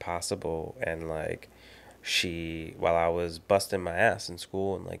time possible and like she while I was busting my ass in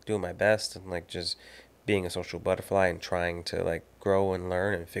school and like doing my best and like just being a social butterfly and trying to like grow and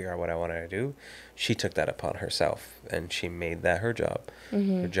learn and figure out what I wanted to do, she took that upon herself and she made that her job.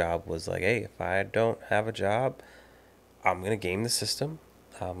 Her job was like, hey, if I don't have a job, I'm gonna game the system.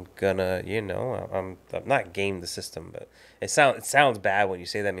 I'm gonna, I'm not game the system, but it sounds bad when you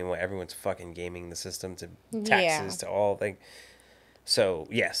say that. I mean, when everyone's fucking gaming the system to yeah. taxes to all like. So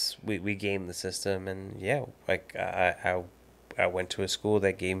yes, we game the system, and yeah, like I went to a school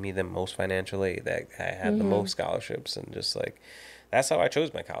that gave me the most financial aid, that I had the most scholarships, and just like that's how I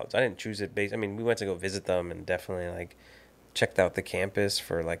chose my college. I didn't choose it based. I mean, we went to go visit them, and definitely like checked out the campus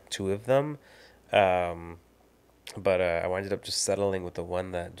for like two of them. Um, but I ended up just settling with the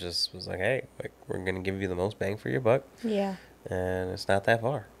one that just was like, hey, like we're gonna give you the most bang for your buck, Yeah. and it's not that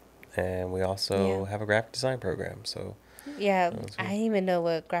far. And we Yeah. also have a graphic design program, so Yeah. that was I good. didn't even know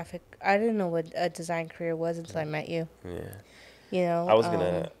what I didn't know what a design career was until I met you. Yeah, You I know, was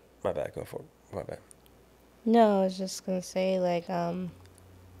gonna. My bad. Go for it. My bad. no, I was just gonna say like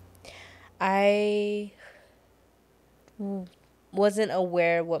I wasn't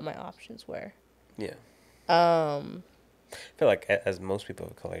aware what my options were. Yeah, Um, I feel like as most people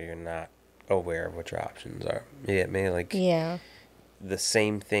of color, you're not aware of what your options are. Yeah, me like yeah. the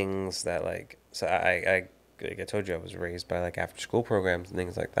same things that like. So I like I told you, I was raised by like after school programs and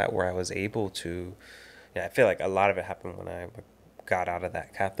things like that, where I was able to. Yeah, I feel like a lot of it happened when I got out of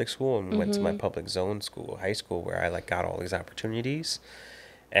that Catholic school and went to my Mhm. public zone school, high school, where I like got all these opportunities.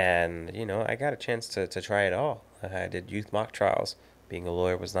 And, I got a chance to try it all. I did youth mock trials. Being a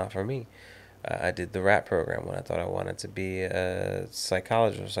lawyer was not for me. I did the RAT program when I thought I wanted to be a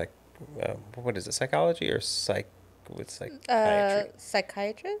psychologist. What is it, psychology or with psychiatry?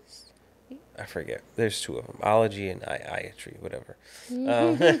 Psychiatrist? I forget. There's two of them, ology and iatry, whatever.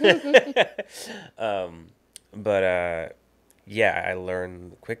 Um, um, but yeah, I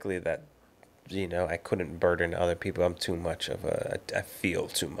learned quickly that I couldn't burden other people. I'm too much of I feel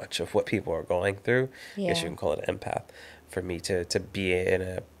too much of what people are going through. I guess you Yeah. can call it empath. For me to be in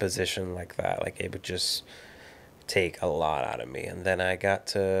a position like that, like able just take a lot out of me. And then I got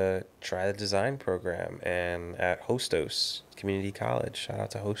to try the design program and at Hostos Community College. Shout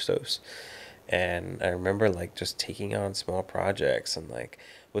out to Hostos. And I remember like just taking on small projects and like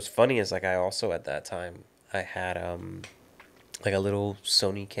what's funny is like I also at that time I had like a little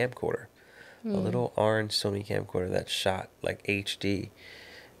Sony camcorder. A Mm. little orange Sony camcorder that shot like HD.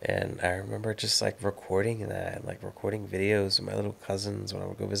 And I remember just like recording that and like recording videos with my little cousins when I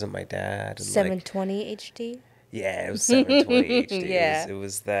would go visit my dad and like 720 HD. yeah, it was 720 HD. Yeah. It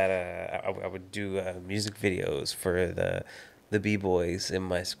was that I would do music videos for the b-boys in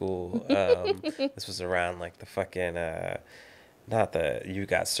my school. This was around like the fucking not the You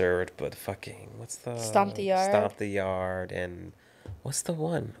Got Served, but fucking what's Stomp the the yard. Stomp the Yard and what's the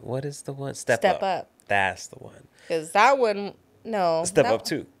one? What is the one? Step Step Up. up. That's the one. Because that one, no, Step Up that,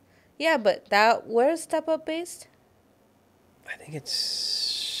 too. yeah, but that, where's Step Up based? I think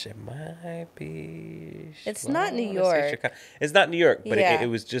it might be. It's Well, I not don't New want to say York. Chicago. It's not New York, but it Yeah.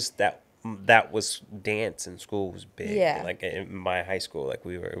 was just that was dance in school was big. Yeah. Like in my high school, like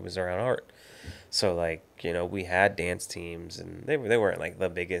it was around art. So like we had dance teams, and they weren't like the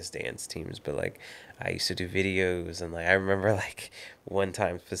biggest dance teams, but like I used to do videos, and like I remember like one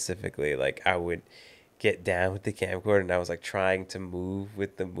time specifically, like I would get down with the camcorder and I was like trying to move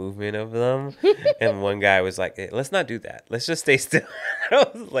with the movement of them. And one guy was like, hey, let's not do that. Let's just stay still. I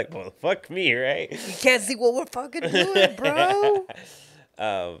was like, well, fuck me, right? You can't see what we're fucking doing, bro.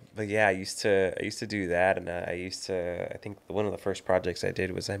 But yeah, I used to do that, and I think one of the first projects I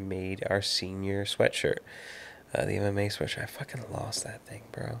did was I made our senior sweatshirt, the MMA sweatshirt. I fucking lost that thing,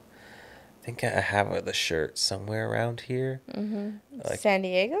 bro. I think I have the shirt somewhere around here. Like San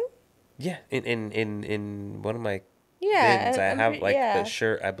Diego? yeah, in one of my bins, Yeah, I I'm have like the yeah.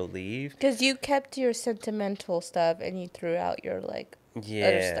 shirt, I believe. Because you kept your sentimental stuff and you threw out your, like, other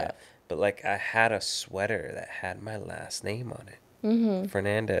Yeah, stuff. but like I had a sweater that had my last name on it, Mm-hmm.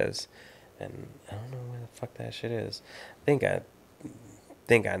 Fernandez, and I don't know where the fuck that shit is. I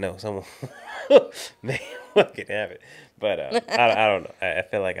think I know someone may fucking have it, but I don't know. I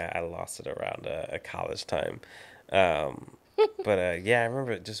feel like I lost it around a college time. Um, but yeah, I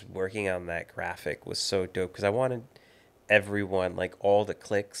remember just working on that graphic was so dope because I wanted everyone, like all the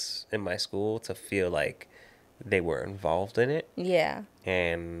cliques in my school, to feel like they were involved in it. Yeah.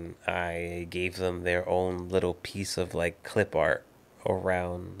 And I gave them their own little piece of like clip art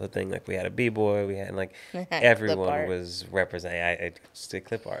around the thing. Like we had a b-boy, we had like Clip everyone art. was representing. I just did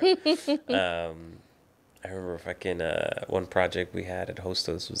clip art. Um, I remember fucking one project we had at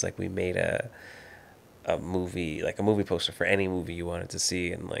Hostos was like we made a movie, like a movie poster for any movie you wanted to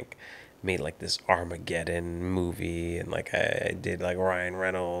see, and like made like this Armageddon movie, and like I did like Ryan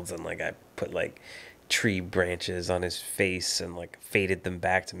Reynolds, and like I put like tree branches on his face and like faded them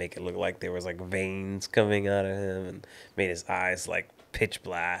back to make it look like there was like veins coming out of him, and made his eyes like pitch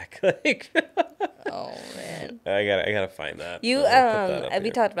black. Like Oh, man. I gotta find that. You, I'll put that up we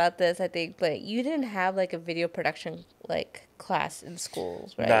here. talked about this, I think, but you didn't have, like, a video production, like, class in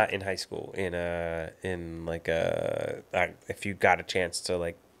schools, right? Not in high school. In like if you got a chance to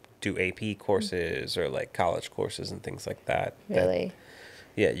like do AP courses or like college courses and things like that. That Really?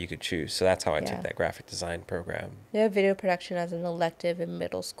 yeah, you could choose. So that's how I took Yeah. that graphic design program. We had video production as an elective in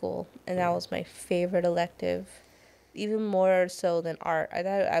middle school, and that was my favorite elective, even more so than art. I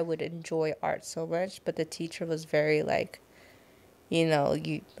thought I would enjoy art so much, but the teacher was very like,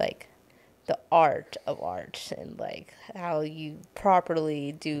 you like the art of art and like how you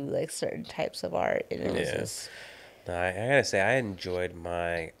properly do like certain types of art, and it was Yeah. just No, I gotta say I enjoyed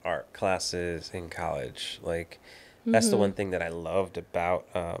my art classes in college. Like that's the mm-hmm. one thing that I loved about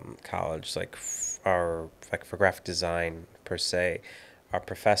college. Like our like for graphic design per se, our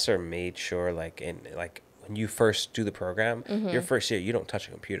professor made sure like in like when you first do the program, your Mm-hmm. first year you don't touch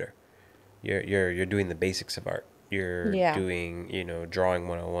a computer. You're doing the basics of art. You're Yeah. doing, drawing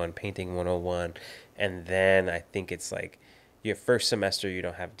 101, painting 101, and then I think it's like your first semester you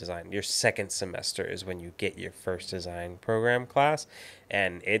don't have design. Your second semester is when you get your first design program class,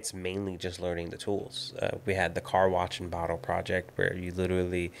 and it's mainly just learning the tools. We had the car watch and bottle project where you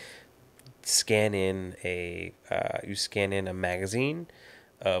literally you scan in a magazine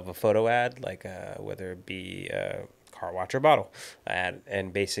of a photo ad, like whether it be car watch or bottle ad,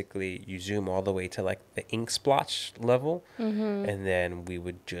 and basically you zoom all the way to like the ink splotch level, Mm-hmm. and then we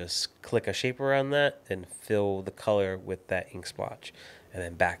would just click a shape around that and fill the color with that ink splotch, and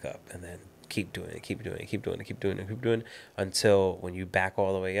then back up, and then keep doing it, keep doing it, keep doing it, keep doing it, keep doing it until when you back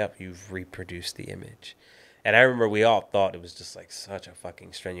all the way up, you've reproduced the image. And I remember we all thought it was just like such a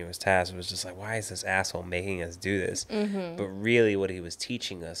fucking strenuous task. It was just like, why is this asshole making us do this? Mm-hmm. But really, what he was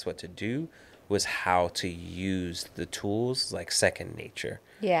teaching us what to do was how to use the tools like second nature.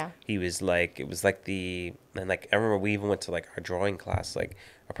 Yeah. He was like, it was like the, and like I remember we even went to like our drawing class. Like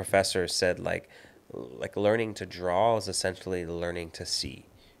a professor said, like learning to draw is essentially learning to see.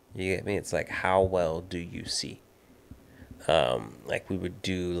 You get me? It's like, how well do you see? Like we would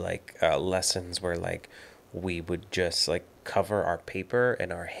do like lessons where like we would just like cover our paper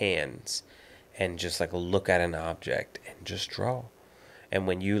and our hands and just like look at an object and just draw. And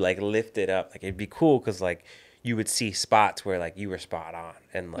when you like lift it up, like it'd be cool because like you would see spots where like you were spot on.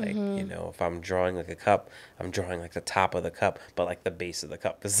 And like, you Mhm. know, if I'm drawing like a cup, I'm drawing like the top of the cup, but like the base of the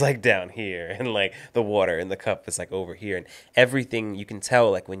cup is like down here, and like the water in the cup is like over here. And everything you can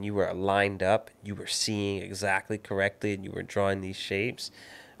tell, like when you were lined up, you were seeing exactly correctly and you were drawing these shapes.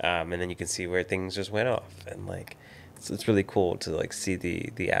 And then you can see where things just went off. And like, it's really cool to like see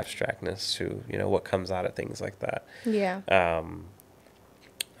the abstractness to, you know, what comes out of things like that. Yeah. Um,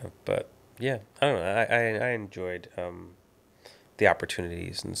 but yeah, I don't know. I enjoyed the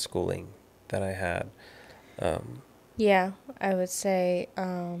opportunities and schooling that I had. Um, Yeah, I would say,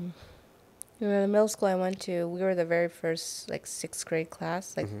 the middle school I went to, we were the very first like sixth grade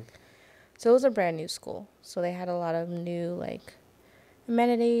class. Like, mhm. so it was a brand new school, so they had a lot of new like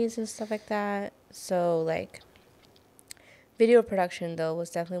amenities and stuff like that. So like video production though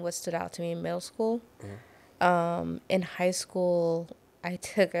was definitely what stood out to me in middle school. Mhm. In high school, I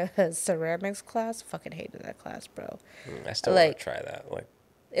took a ceramics class. Fucking hated that class, bro. I still want to Like, try that. Like,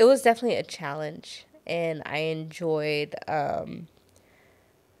 it was definitely a challenge, and I enjoyed.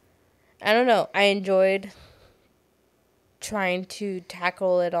 I don't know. I enjoyed trying to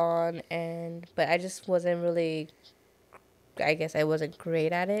tackle it on, and but I just wasn't really. I guess I wasn't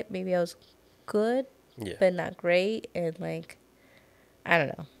great at it. Maybe I was good, yeah, but not great, and like I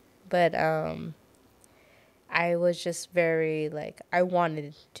don't know. But I was just very like I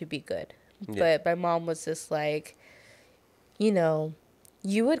wanted to be good, yeah, but my mom was just like, you know,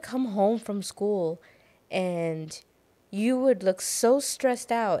 you would come home from school and you would look so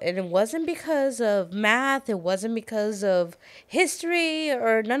stressed out. And it wasn't because of math, it wasn't because of history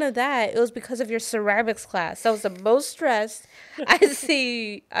or none of that. It was because of your ceramics class. That was the most stressed I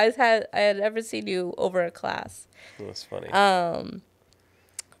had ever seen you over a class. that's funny. Um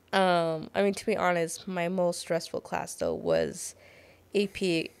I mean, to be honest, my most stressful class though was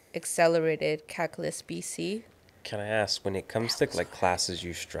AP Accelerated Calculus BC. Can I ask, when it comes That to was like hard. classes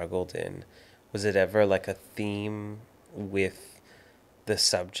you struggled in, was it ever like a theme with the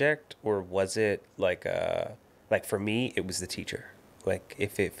subject, or was it like a, like for me it was the teacher. Like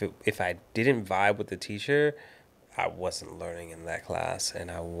if I didn't vibe with the teacher, I wasn't learning in that class,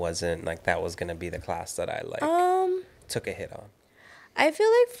 and I wasn't like, that was gonna be the class that I like Um, took a hit on. I feel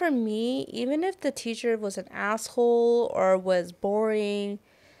like for me, even if the teacher was an asshole or was boring,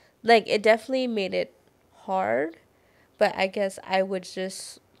 like it definitely made it hard. But I guess I would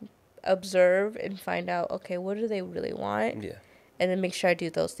just observe and find out, okay, what do they really want? Yeah. And then make sure I do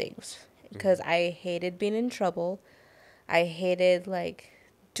those things. Hmm. Because I hated being in trouble. I hated like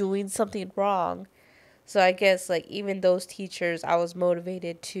doing something wrong. So I guess like even those teachers, I was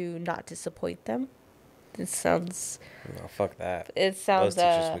motivated to not disappoint them. It sounds, No, fuck that. it Those sounds,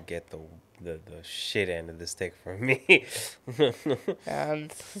 teachers would get the shit end of the stick from me.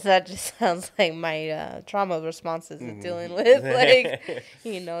 and that just sounds like my trauma responses is dealing with like,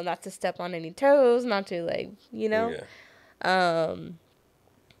 Mhm. not to step on any toes, not to like, Yeah. Um,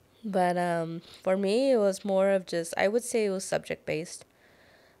 but for me, it was more of just I would say it was subject based.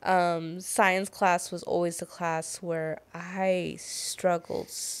 Science class was always the class where I struggled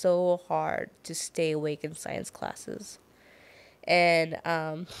so hard to stay awake in science classes. And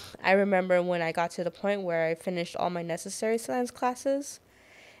I remember when I got to the point where I finished all my necessary science classes,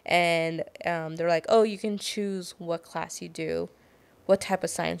 and they're like, "Oh, you can choose what class you do, what type of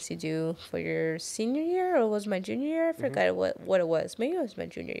science you do for your senior year, or was my junior year? I Hmm. forgot what it was. Maybe it was my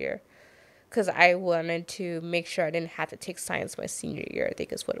junior year, because I wanted to make sure I didn't have to take science my senior year. I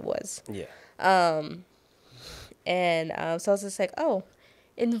think is what it was. Yeah. And so I was just like, oh,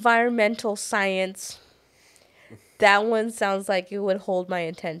 environmental science. That one sounds like it would hold my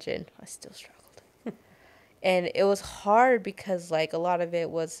attention. I still struggled. And it was hard because, like, a lot of it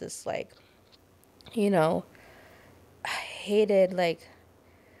was just, like, I hated, like,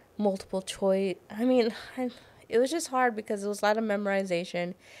 multiple choice. I mean, it was just hard because it was a lot of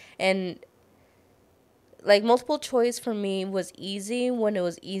memorization. And, like, multiple choice for me was easy when it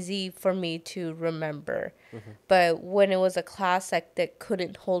was easy for me to remember. Hmm. But when it was a class like that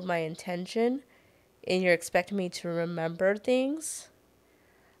couldn't hold my attention and you're expecting me to remember things,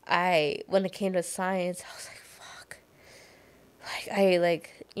 when it came to science, I was like, fuck.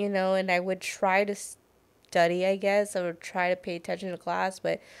 And I would try to study, I guess. I would try to pay attention to class,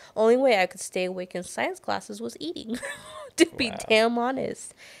 but only way I could stay awake in science classes was eating, to be Wow. damn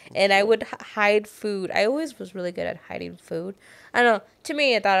honest. That's And I cool. would hide food. I always was really good at hiding food. I don't know. To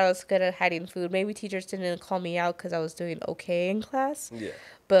me, I thought I was good at hiding food. Maybe teachers didn't call me out because I was doing okay in class. Yeah.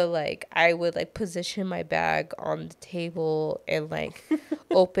 But like I would like position my bag on the table and like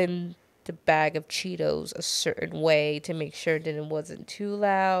open the bag of Cheetos a certain way to make sure that it wasn't too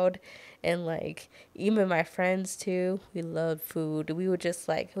loud. And like even my friends too, we loved food. We would just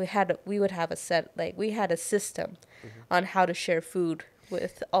like we would have a set, like we had a system Mm-hmm. on how to share food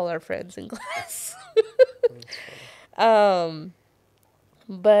with all our friends in class. That's funny.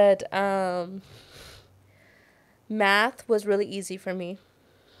 But math was really easy for me.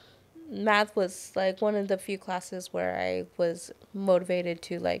 Math was like one of the few classes where I was motivated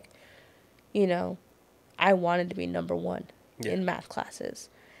to like, you know, I wanted to be number one Yeah. in math classes.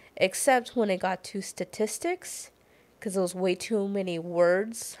 Except when it got to statistics, because it was way too many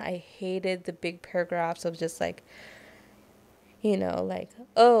words. I hated the big paragraphs of just like, like,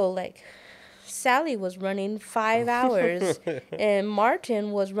 oh, like Sally was running 5 hours and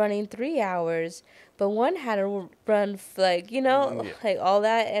Martin was running 3 hours, but one had to run like, Yeah. like all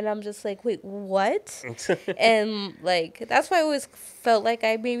that. And I'm just like, wait, what? And like, that's why I always felt like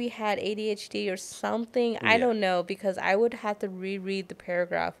I maybe had ADHD or something. I Yeah. don't know, because I would have to reread the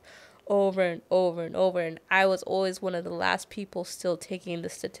paragraph over and over and over. And I was always one of the last people still taking the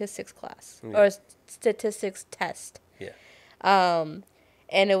statistics class Yeah. or statistics test. Yeah.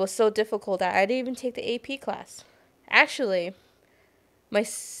 And it was so difficult that I didn't even take the AP class. Actually, my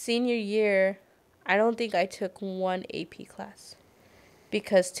senior year, I don't think I took one AP class.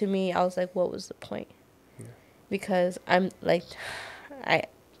 Because to me, I was like, what was the point? Yeah. Because I'm like, I,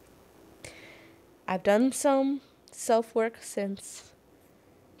 I've done some self-work since.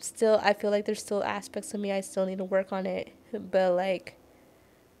 Still, I feel like there's still aspects of me I still need to work on it. But like,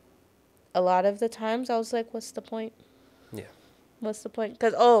 a lot of the times I was like, what's the point? Yeah. What's the point?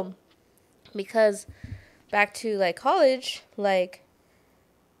 Because back to like college, like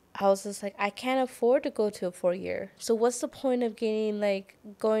I was just like, I can't afford to go to a 4 year. So what's the point of taking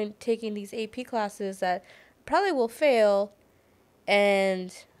these AP classes that probably will fail,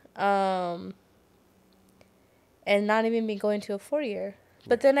 and um and not even be going to a 4 year.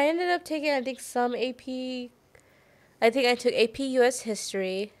 But Yeah. then I ended up taking, I think, some AP. I think I took AP US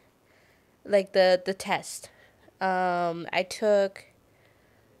history, like the test. I took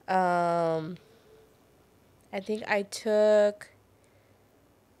I think I took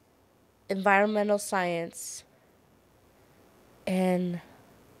environmental science, and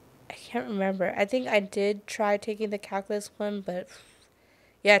I can't remember. I think I did try taking the calculus one, but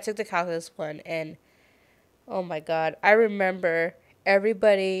yeah, I took the calculus one, and oh my god, I remember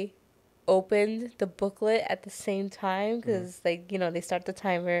everybody opened the booklet at the same time Mm-hmm. because, like, they start the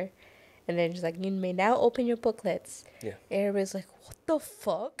timer, and then just like, you may now open your booklets. Yeah. And everybody's like, what the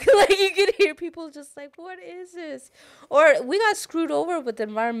fuck? Like, you could hear people just like, what is this? Or we got screwed over with the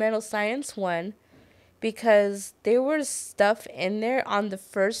environmental science one because there was stuff in there on the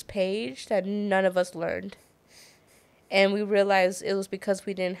first page that none of us learned. And we realized it was because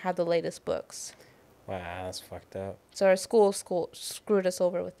we didn't have the latest books. Wow, that's fucked up. So our school screwed us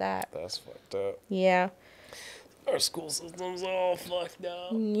over with that. That's fucked up. Yeah. Our school system's all fucked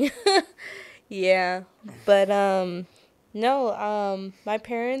up. Yeah. But no, my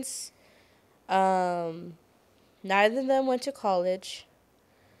parents, neither of them went to college.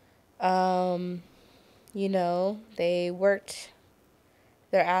 They worked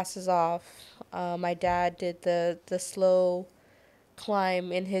their asses off. My dad did the slow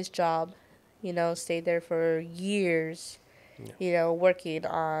climb in his job, stayed there for years, Yeah. working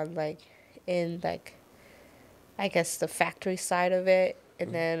on like I guess the factory side of it, and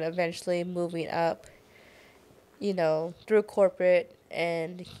Mm-hmm. then eventually moving up, through corporate.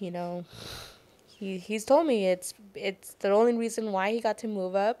 And he's told me it's the only reason why he got to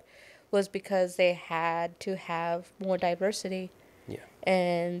move up was because they had to have more diversity. Yeah.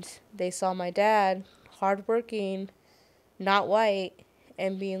 And they saw my dad hardworking, not white,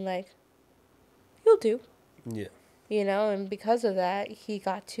 and being like, you'll do. Yeah. And because of that, he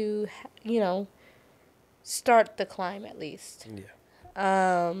got to, start the climb at least. Yeah.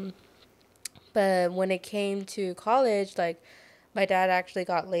 But when it came to college, like, my dad actually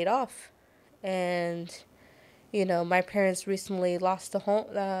got laid off. And, my parents recently lost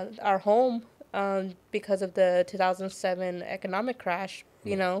our home, because of the 2007 economic crash,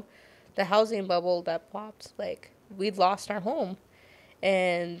 Yeah. the housing bubble that popped. Like, we lost our home.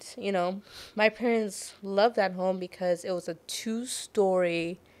 And, my parents loved that home because it was a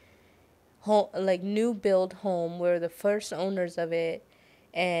 2-story home, like new build home. We were the first owners of it.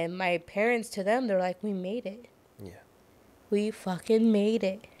 And my parents, to them, they're like, we made it. Yeah. We fucking made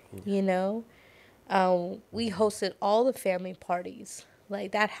it, Yeah. you know? We hosted all the family parties.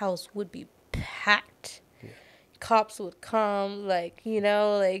 Like, that house would be packed. Yeah. Cops would come, and,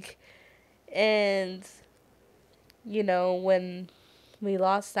 when we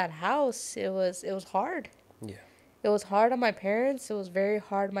lost that house, it was hard. Yeah. It was hard on my parents. It was very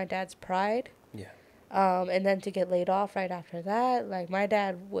hard on my dad's pride. Yeah. And then to get laid off right after that, like, my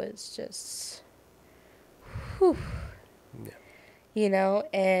dad was just, whew, Yeah.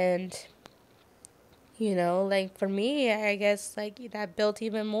 and, like, for me, I guess, like, that built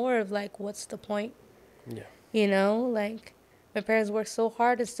even more of, like, what's the point? Yeah. Like, my parents worked so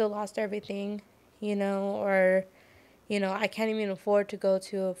hard and still lost everything, or, I can't even afford to go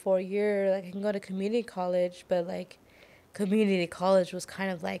to a 4-year, like, I can go to community college, but, like, community college was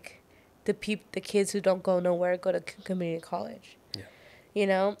kind of like the kids who don't go nowhere go to community college,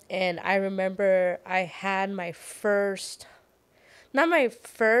 Yeah. And I remember I had my first, not my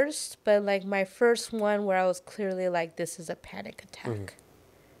first, but like my first one where I was clearly like, this is a panic attack.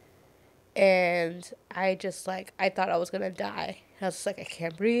 Mm-hmm. And I just like, I thought I was going to die. I was just like, I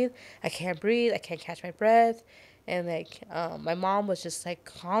can't breathe. I can't breathe. I can't catch my breath. And like, my mom was just like,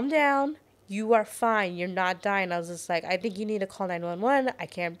 calm down. You are fine. You're not dying. I was just like, I think you need to call 911. I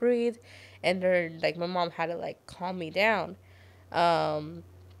can't breathe. And they're like, my mom had to like calm me down. And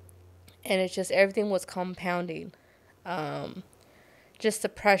it's just, everything was compounding. Just the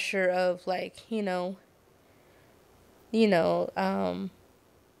pressure of like,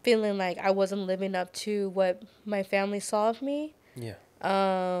 feeling like I wasn't living up to what my family saw of me. Yeah.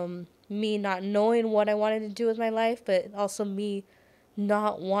 Me not knowing what I wanted to do with my life, but also me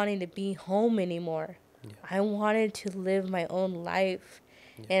not wanting to be home anymore. Yeah. I wanted to live my own life.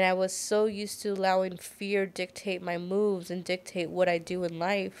 Yeah. And I was so used to allowing fear dictate my moves and dictate what I do in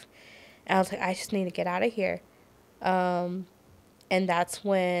life. And I was like, I just need to get out of here. And that's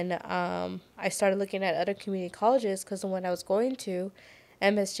when I started looking at other community colleges, because the one I was going to,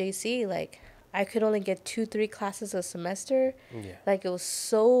 MSJC, like, I could only get 2-3 classes a semester. Yeah. Like, it was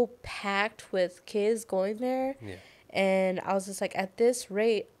so packed with kids going there. Yeah. And I was just like, at this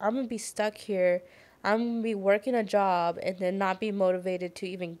rate, I'm going to be stuck here. I'm going to be working a job and then not be motivated to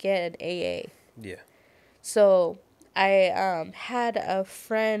even get an AA. Yeah. So I had a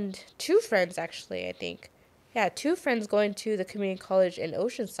friend, 2 friends actually, I think. Yeah, 2 friends going to the community college in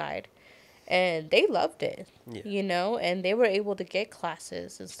Oceanside. And they loved it, Yeah. and they were able to get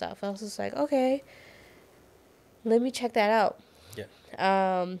classes and stuff. I was just like, okay, let me check that out. Yeah.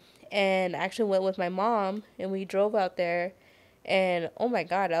 And I actually went with my mom, and we drove out there, and oh my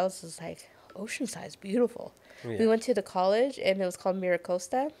God, I was just like, Oceanside's beautiful. Yeah. We went to the college, and it was called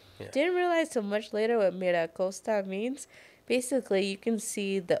Miracosta. Yeah. Didn't realize till much later what Miracosta means. Basically, you can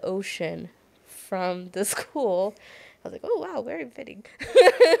see the ocean from the school. I was like, oh, wow, very fitting.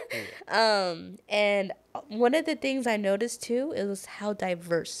 And one of the things I noticed, too, it was how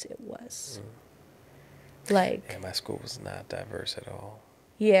diverse it was. Like, Yeah, my school was not diverse at all.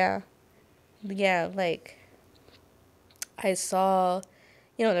 yeah. Yeah, like, I saw,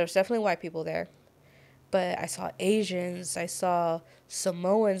 there was definitely white people there. But I saw Asians, I saw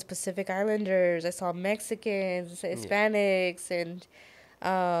Samoans, Pacific Islanders, I saw Mexicans, Hispanics, and,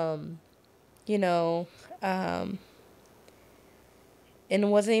 and it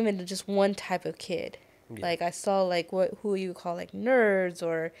wasn't even just one type of kid. Yeah. Like, I saw, like, who you would call, like, nerds,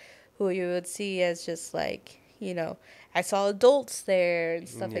 or who you would see as just, like, I saw adults there and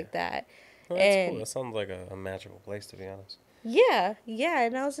stuff like that. Well, that's cool. That sounds like a magical place, to be honest. Yeah,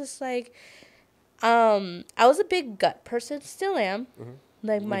 and I was just like, I was a big gut person, still am. Mm-hmm.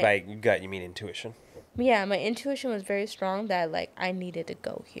 Like, by gut, you mean intuition? Yeah, my intuition was very strong that, like, I needed to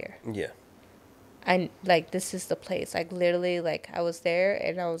go here. Yeah. This is the place. Like, literally, like, I was there,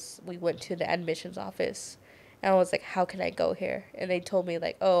 and we went to the admissions office, and I was like, how can I go here? And they told me,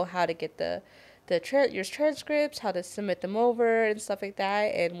 like, oh, how to get your transcripts, how to submit them over, and stuff like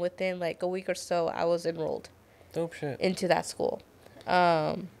that. And within, like, a week or so, I was enrolled. Dope shit. Into that school.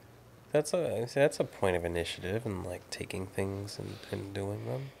 That's a point of initiative and, like, taking things and doing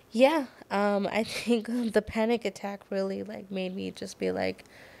them. Yeah. I think the panic attack really, like, made me just be like,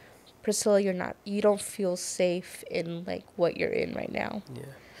 Priscilla, you don't feel safe in, like, what you're in right now. Yeah.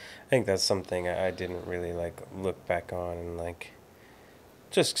 I think that's something I didn't really, like, look back on and, like,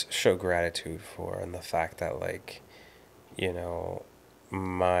 just show gratitude for, and the fact that, like,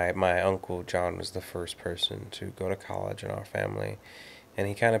 my my uncle John was the first person to go to college in our family, and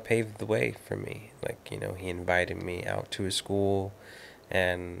he kind of paved the way for me. Like, he invited me out to his school,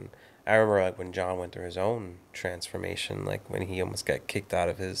 and I remember like when John went through his own transformation, like when he almost got kicked out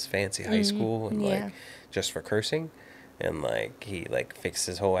of his fancy high school and like Yeah. just for cursing, and like he like fixed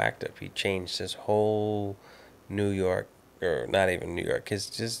his whole act up. He changed his whole New York, or not even New York, his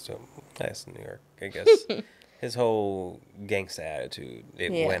just that's New York, I guess. His whole gangsta attitude,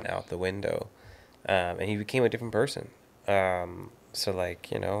 it Yeah. went out the window, and he became a different person. So like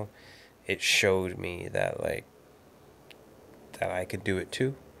it showed me that like that I could do it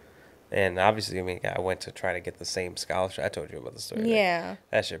too. And obviously, I mean, I went to try to get the same scholarship. I told you about the story. Like, Yeah.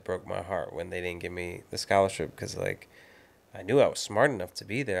 that shit broke my heart when they didn't give me the scholarship because, like, I knew I was smart enough to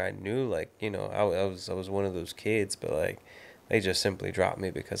be there. I knew, like, I was one of those kids, but like, they just simply dropped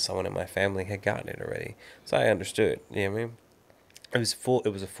me because someone in my family had gotten it already. So I understood. You know what I mean? It was full. It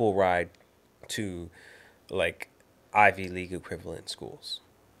was a full ride to, like, Ivy League equivalent schools.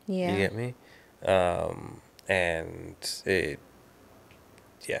 You Yeah. get me? And it,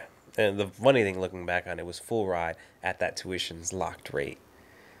 yeah. And the funny thing, looking back on it, was full ride at that tuition's locked rate.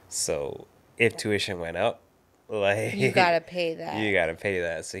 So if tuition went up, You like gotta pay you that. gotta pay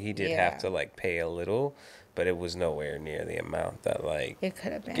that. So he did have Yeah. to like pay a little, but it was nowhere near the amount that like It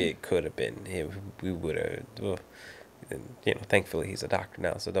could have been. it could have been. We would have, thankfully he's a doctor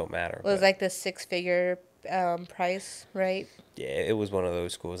now, so it don't matter. It was But like the six-figure price, right? yeah, it was one of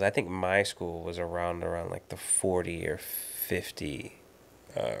those schools. I think my school was around like the 40 or 50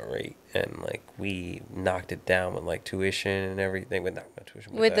 rate, and like we knocked it down with like tuition and everything. With not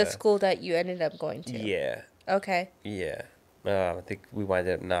tuition, with With the school that you ended up going to. yeah, Okay. yeah. I think we wound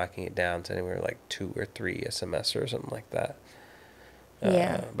up knocking it down to anywhere like 2 or 3 a semester or something like that.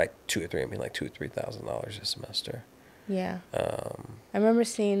 Yeah. By 2 or 3, I mean like $2,000 or $3,000 a semester. Yeah. Um, I remember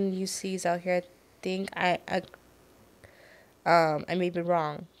seeing UCs out here. I think I may be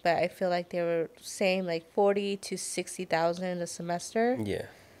wrong, but I feel like they were saying like 40 to 60,000 a semester. yeah,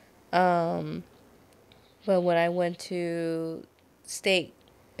 Um, but when I went to state,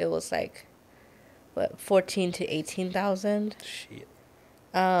 it was like what 14 to 18,000. shit,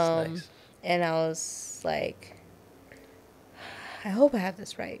 it's Um, nice. and I was like, I hope I have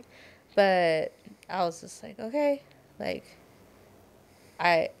this right, but I was just like, okay, like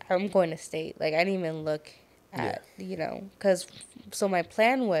I'm going to state. Like I didn't even look Yeah, at because so my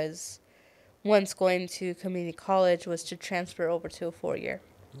plan was once going to community college was to transfer over to a 4 year.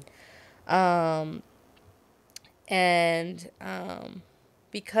 Um, and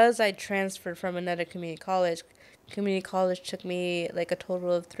because I transferred from another community college took me like a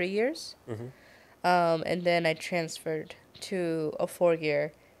total of 3 years. hmm And then I transferred to a 4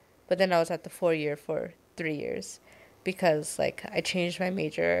 year, but then I was at the 4 year for 3 years because like I changed my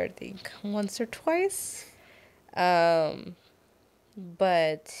major, I think once or twice. Um,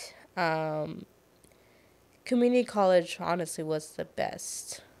 but community college honestly was the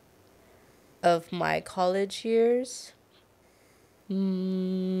best of my college years.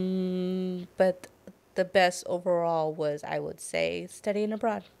 But the best overall was, I would say, studying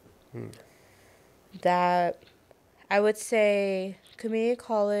abroad. mm. That I would say community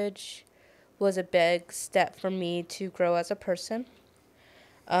college was a big step for me to grow as a person.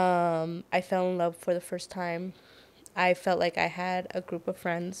 I fell in love for the first time. I felt like I had a group of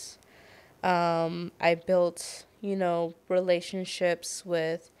friends. I built, relationships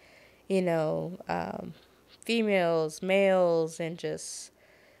with, you know, um, females, males, and just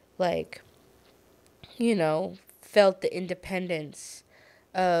like, felt the independence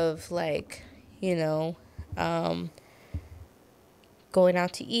of like, you know, um, going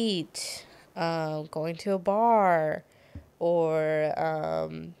out to eat, going to a bar, or,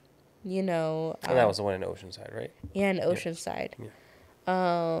 And that was the one in Oceanside, right? yeah, in Yeah, Oceanside. yeah.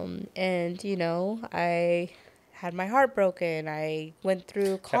 And, I had my heart broken. I went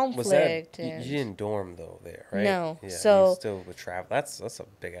through Was that conflict you and didn't dorm though there, right? no. Yeah, you So, still would travel. That's a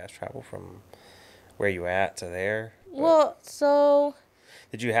big ass travel from where you at to there. But well, so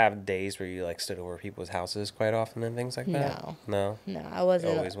did you have days where you like stood over people's houses quite often and things like that? no. No, No, it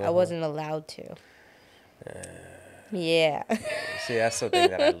always I went home. wasn't allowed to. Yeah. See, that's the thing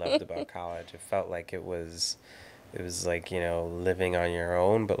that I loved about college. It felt like it was like living on your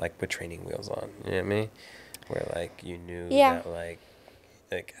own, but like with training wheels on. You know what I mean? Where like you knew Yeah. that like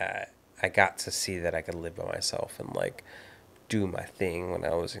I got to see that I could live by myself and like do my thing when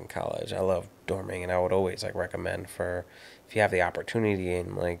I was in college. I love dorming, and I would always like recommend for if you have the opportunity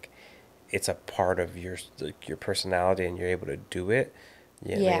and like it's a part of your like your personality and you're able to do it.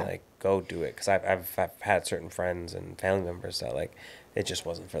 Yeah, I mean, Yeah. like go do it because I've had certain friends and family members that like it just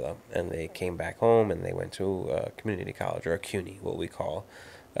wasn't for them, and they came back home and they went to a community college or a CUNY, what we call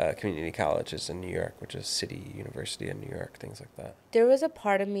community colleges in New York, which is City University of New York, things like that. There was a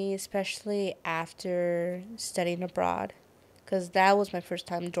part of me, especially after studying abroad, because that was my first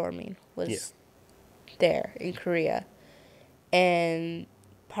time dorming, Yeah. was there in Korea. And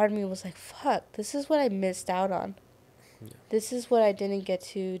part of me was like, fuck, this is what I missed out on. Yeah. This is what I didn't get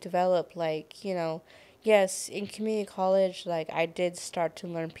to develop. Like, yes, in community college, like, I did start to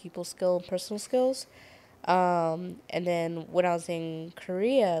learn people skill and personal skills. And then when I was in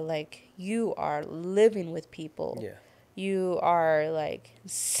Korea, like, you are living with people. Yeah. You are, like,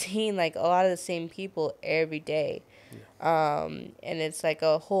 seeing, like, a lot of the same people every day. Yeah. And it's, like,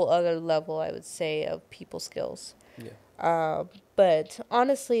 a whole other level, I would say, of people skills. Yeah. But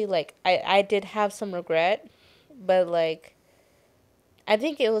honestly, like, I did have some regret, but, like, I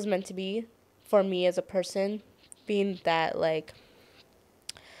think it was meant to be for me as a person, being that, like,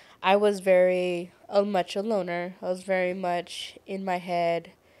 I was very much a loner. I was very much in my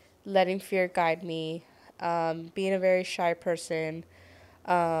head, letting fear guide me, being a very shy person.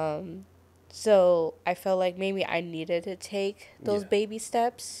 Um, so I felt like maybe I needed to take those Yeah. baby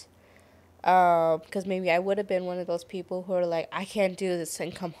steps. Because maybe I would have been one of those people who are like, I can't do this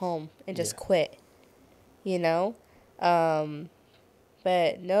and come home and Yeah. just quit, you know? Um,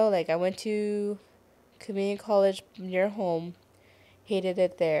 but no, like, I went to community college near home, hated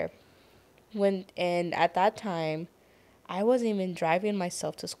it there. And at that time, I wasn't even driving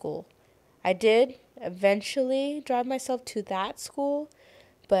myself to school. I did eventually drive myself to that school,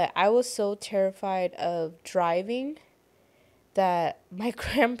 but I was so terrified of driving that my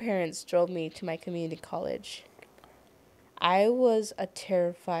grandparents drove me to my community college. I was a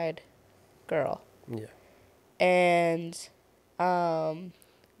terrified girl. Yeah. And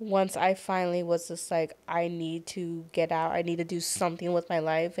once I finally was just like, I need to get out, I need to do something with my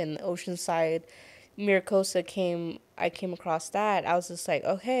life, and Oceanside, Miracosa I came across that. I was just like,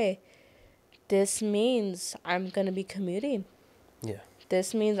 okay, this means I'm going to be commuting. Yeah.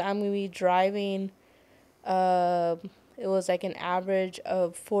 This means I'm going to be driving. It was like an average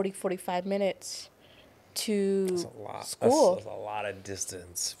of 45 minutes That's to a lot. school. That's a lot of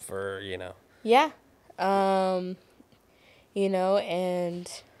distance for, you know. Yeah. And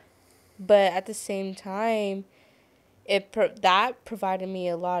but at the same time, that provided me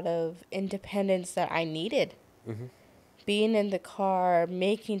a lot of independence that I needed. Mm-hmm. Being in the car,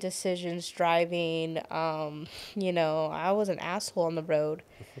 making decisions, driving, I was an asshole on the road.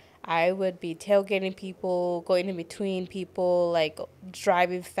 I would be tailgating people, going in between people, like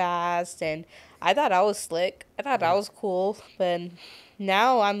driving fast, and I thought I was slick. I thought I was cool, but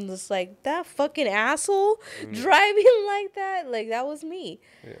now I'm just like, that fucking asshole driving like that. Like, that was me.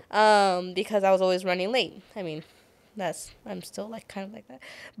 Yeah. Because I was always running late. I mean, I'm still like kind of like that,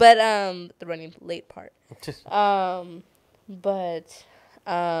 but the running late part. But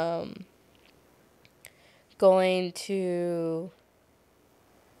going to,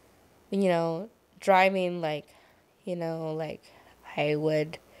 driving, like, like, I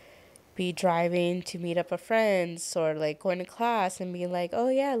would be driving to meet up with friends, or like going to class and being like, oh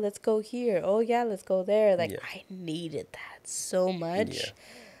yeah, let's go here, oh yeah, let's go there. Like, Yeah. I needed that so much.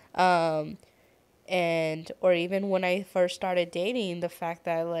 Yeah. And or even when I first started dating, the fact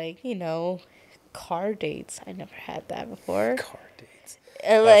that, like, car dates, I never had that before. Car dates.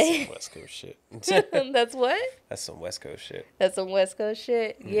 And That's like, some West Coast shit. that's what? That's some West Coast shit. That's some West Coast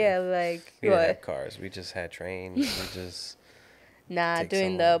shit. Yeah, like, We didn't have what? cars. We just had trains. We just Nah, take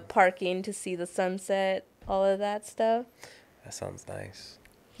doing someone. the parking to see the sunset, all of that stuff. That sounds nice.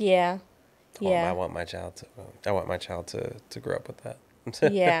 Yeah. I Yeah. want my child to. I want my child to grow up with that.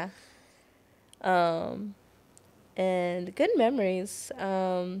 Yeah. And good memories.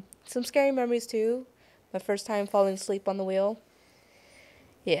 Some scary memories too. My first time falling asleep on the wheel.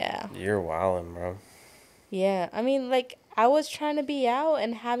 Yeah. You're wildin', bro. Yeah. I mean, like, I was trying to be out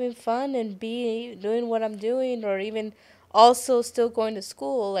and having fun and be doing what I'm doing, or even also still going to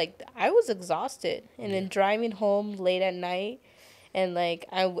school. Like, I was exhausted. And then driving home late at night. And, like,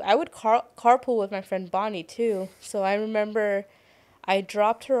 I would carpool with my friend Bonnie, too. So I remember I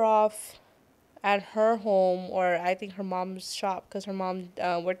dropped her off at her home, or I think her mom's shop, because her mom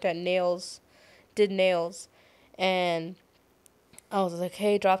worked at did nails. And I was like,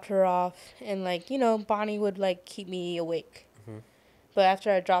 hey, dropped her off. And, like, Bonnie would, like, keep me awake. Mm-hmm. But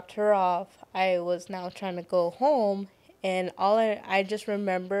after I dropped her off, I was now trying to go home. And I just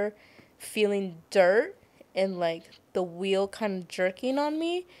remember feeling dirt and, like, the wheel kind of jerking on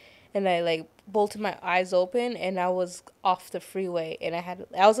me. And I, like, bolted my eyes open and I was off the freeway, and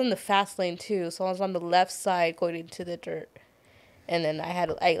I was in the fast lane too, so I was on the left side going into the dirt, and then I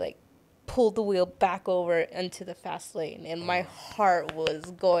like pulled the wheel back over into the fast lane, and my heart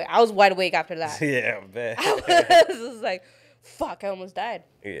was going. I was wide awake after that. Yeah, I bet. I was just like, fuck, I almost died.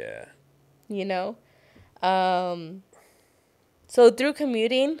 Yeah. You know? So through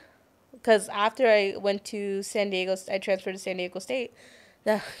commuting, because after I went to San Diego, I transferred to San Diego State,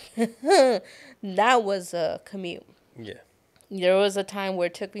 that, that was a commute. Yeah. There was a time where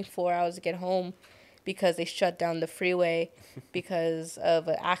it took me 4 hours to get home because they shut down the freeway because of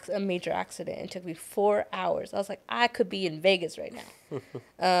a major accident. It took me 4 hours. I was like, I could be in Vegas right now.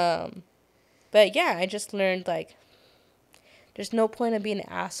 But yeah, I just learned, like, there's no point of being an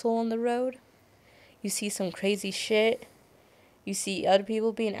asshole on the road. You see some crazy shit. You see other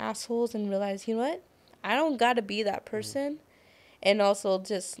people being assholes and realize, you know what? I don't got to be that person. And also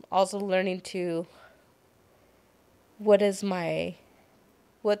learning to, what's the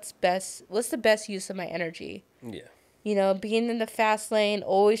best use of my energy? Yeah. You know, being in the fast lane,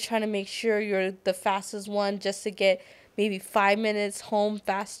 always trying to make sure you're the fastest one just to get maybe 5 minutes home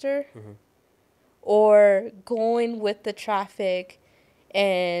faster. Mm-hmm. Or going with the traffic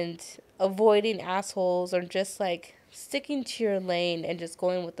and avoiding assholes, or just like sticking to your lane and just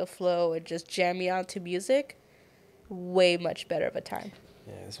going with the flow and just jamming out to music. Way much better of a time.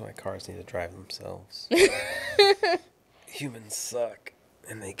 Yeah, that's why cars need to drive themselves. Humans suck.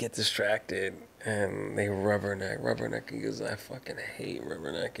 And they get distracted, and they rubbernecking, because I fucking hate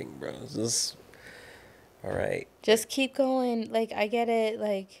rubbernecking, bro. It's just, all right. Just keep going. Like, I get it.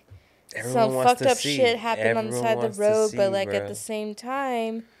 Like, Everyone some wants fucked to up see. shit happened on the Everyone side of wants the to road, see, but like bro. at the same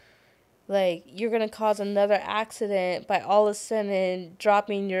time, like, you're gonna cause another accident by all of a sudden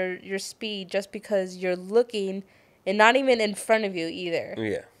dropping your speed just because you're looking, and not even in front of you either.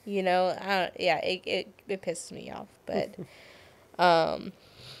 Yeah. You know, it pisses me off, but I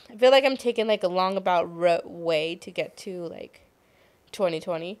feel like I'm taking like a long way to get to like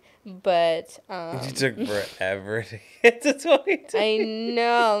 2020, but You took forever to get to 2020. I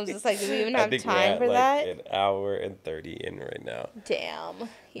know. I'm just like, do we even have time for that? An hour and 30 in right now. Damn.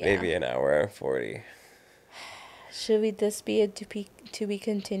 Yeah. Maybe an hour and 40. Should this be a to be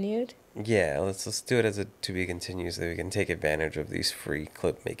continued? Yeah, let's do it as a to be continued so that we can take advantage of these free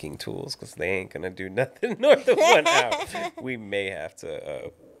clip making tools, because they ain't gonna do nothing north of 1 hour. We may have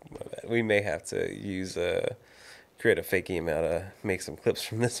to use create a fake email to make some clips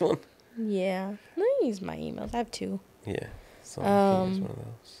from this one. Yeah, let me use my emails. I have two. Yeah, so can use one of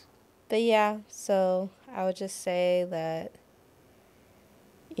those. But yeah, so I would just say that,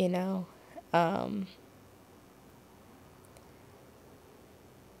 you know,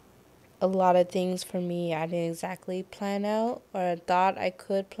 a lot of things for me I didn't exactly plan out, or I thought I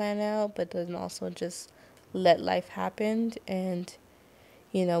could plan out, but then also just let life happen. And,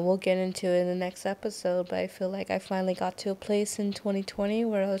 you know, we'll get into it in the next episode, but I feel like I finally got to a place in 2020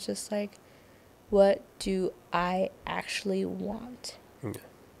 where I was just like, what do I actually want? Yeah.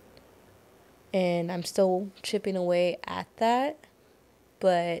 And I'm still chipping away at that,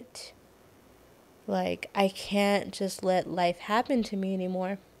 but, like, I can't just let life happen to me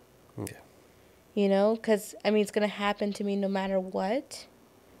anymore. Yeah. You know, because, I mean, it's going to happen to me no matter what.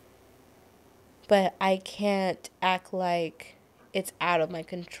 But I can't act like it's out of my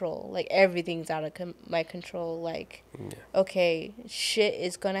control. Like, everything's out of my control. Like, okay, shit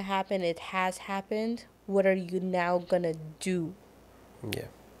is going to happen. It has happened. What are you now going to do? Yeah.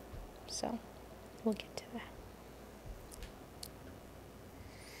 So, we'll get to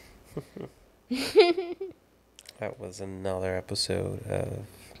that. That was another episode of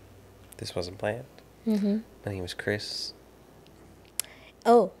This Wasn't Planned. Mm-hmm. My name is Chris.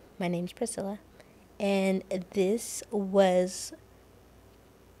 Oh, my name's Priscilla. And this was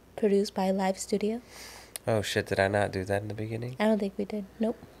produced by Live Studio. Oh, shit, did I not do that in the beginning? I don't think we did.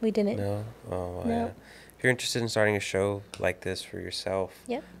 Nope, we didn't. No? Oh, No. yeah. If you're interested in starting a show like this for yourself,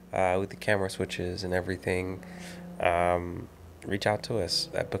 Yep. With the camera switches and everything, reach out to us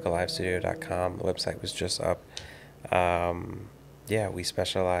at bookalivestudio.com. The website was just up. Yeah, we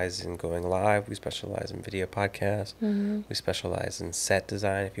specialize in going live. We specialize in video podcasts. Mm-hmm. We specialize in set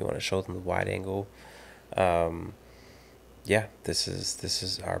design if you want to show them the wide angle. Yeah, this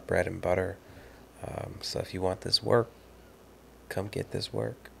is our bread and butter. So if you want this work, come get this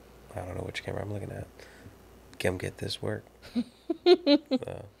work. I don't know which camera I'm looking at. Come get this work.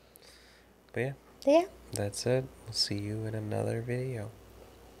 But yeah. Yeah. That's it. We'll see you in another video.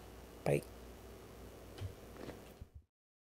 Bye.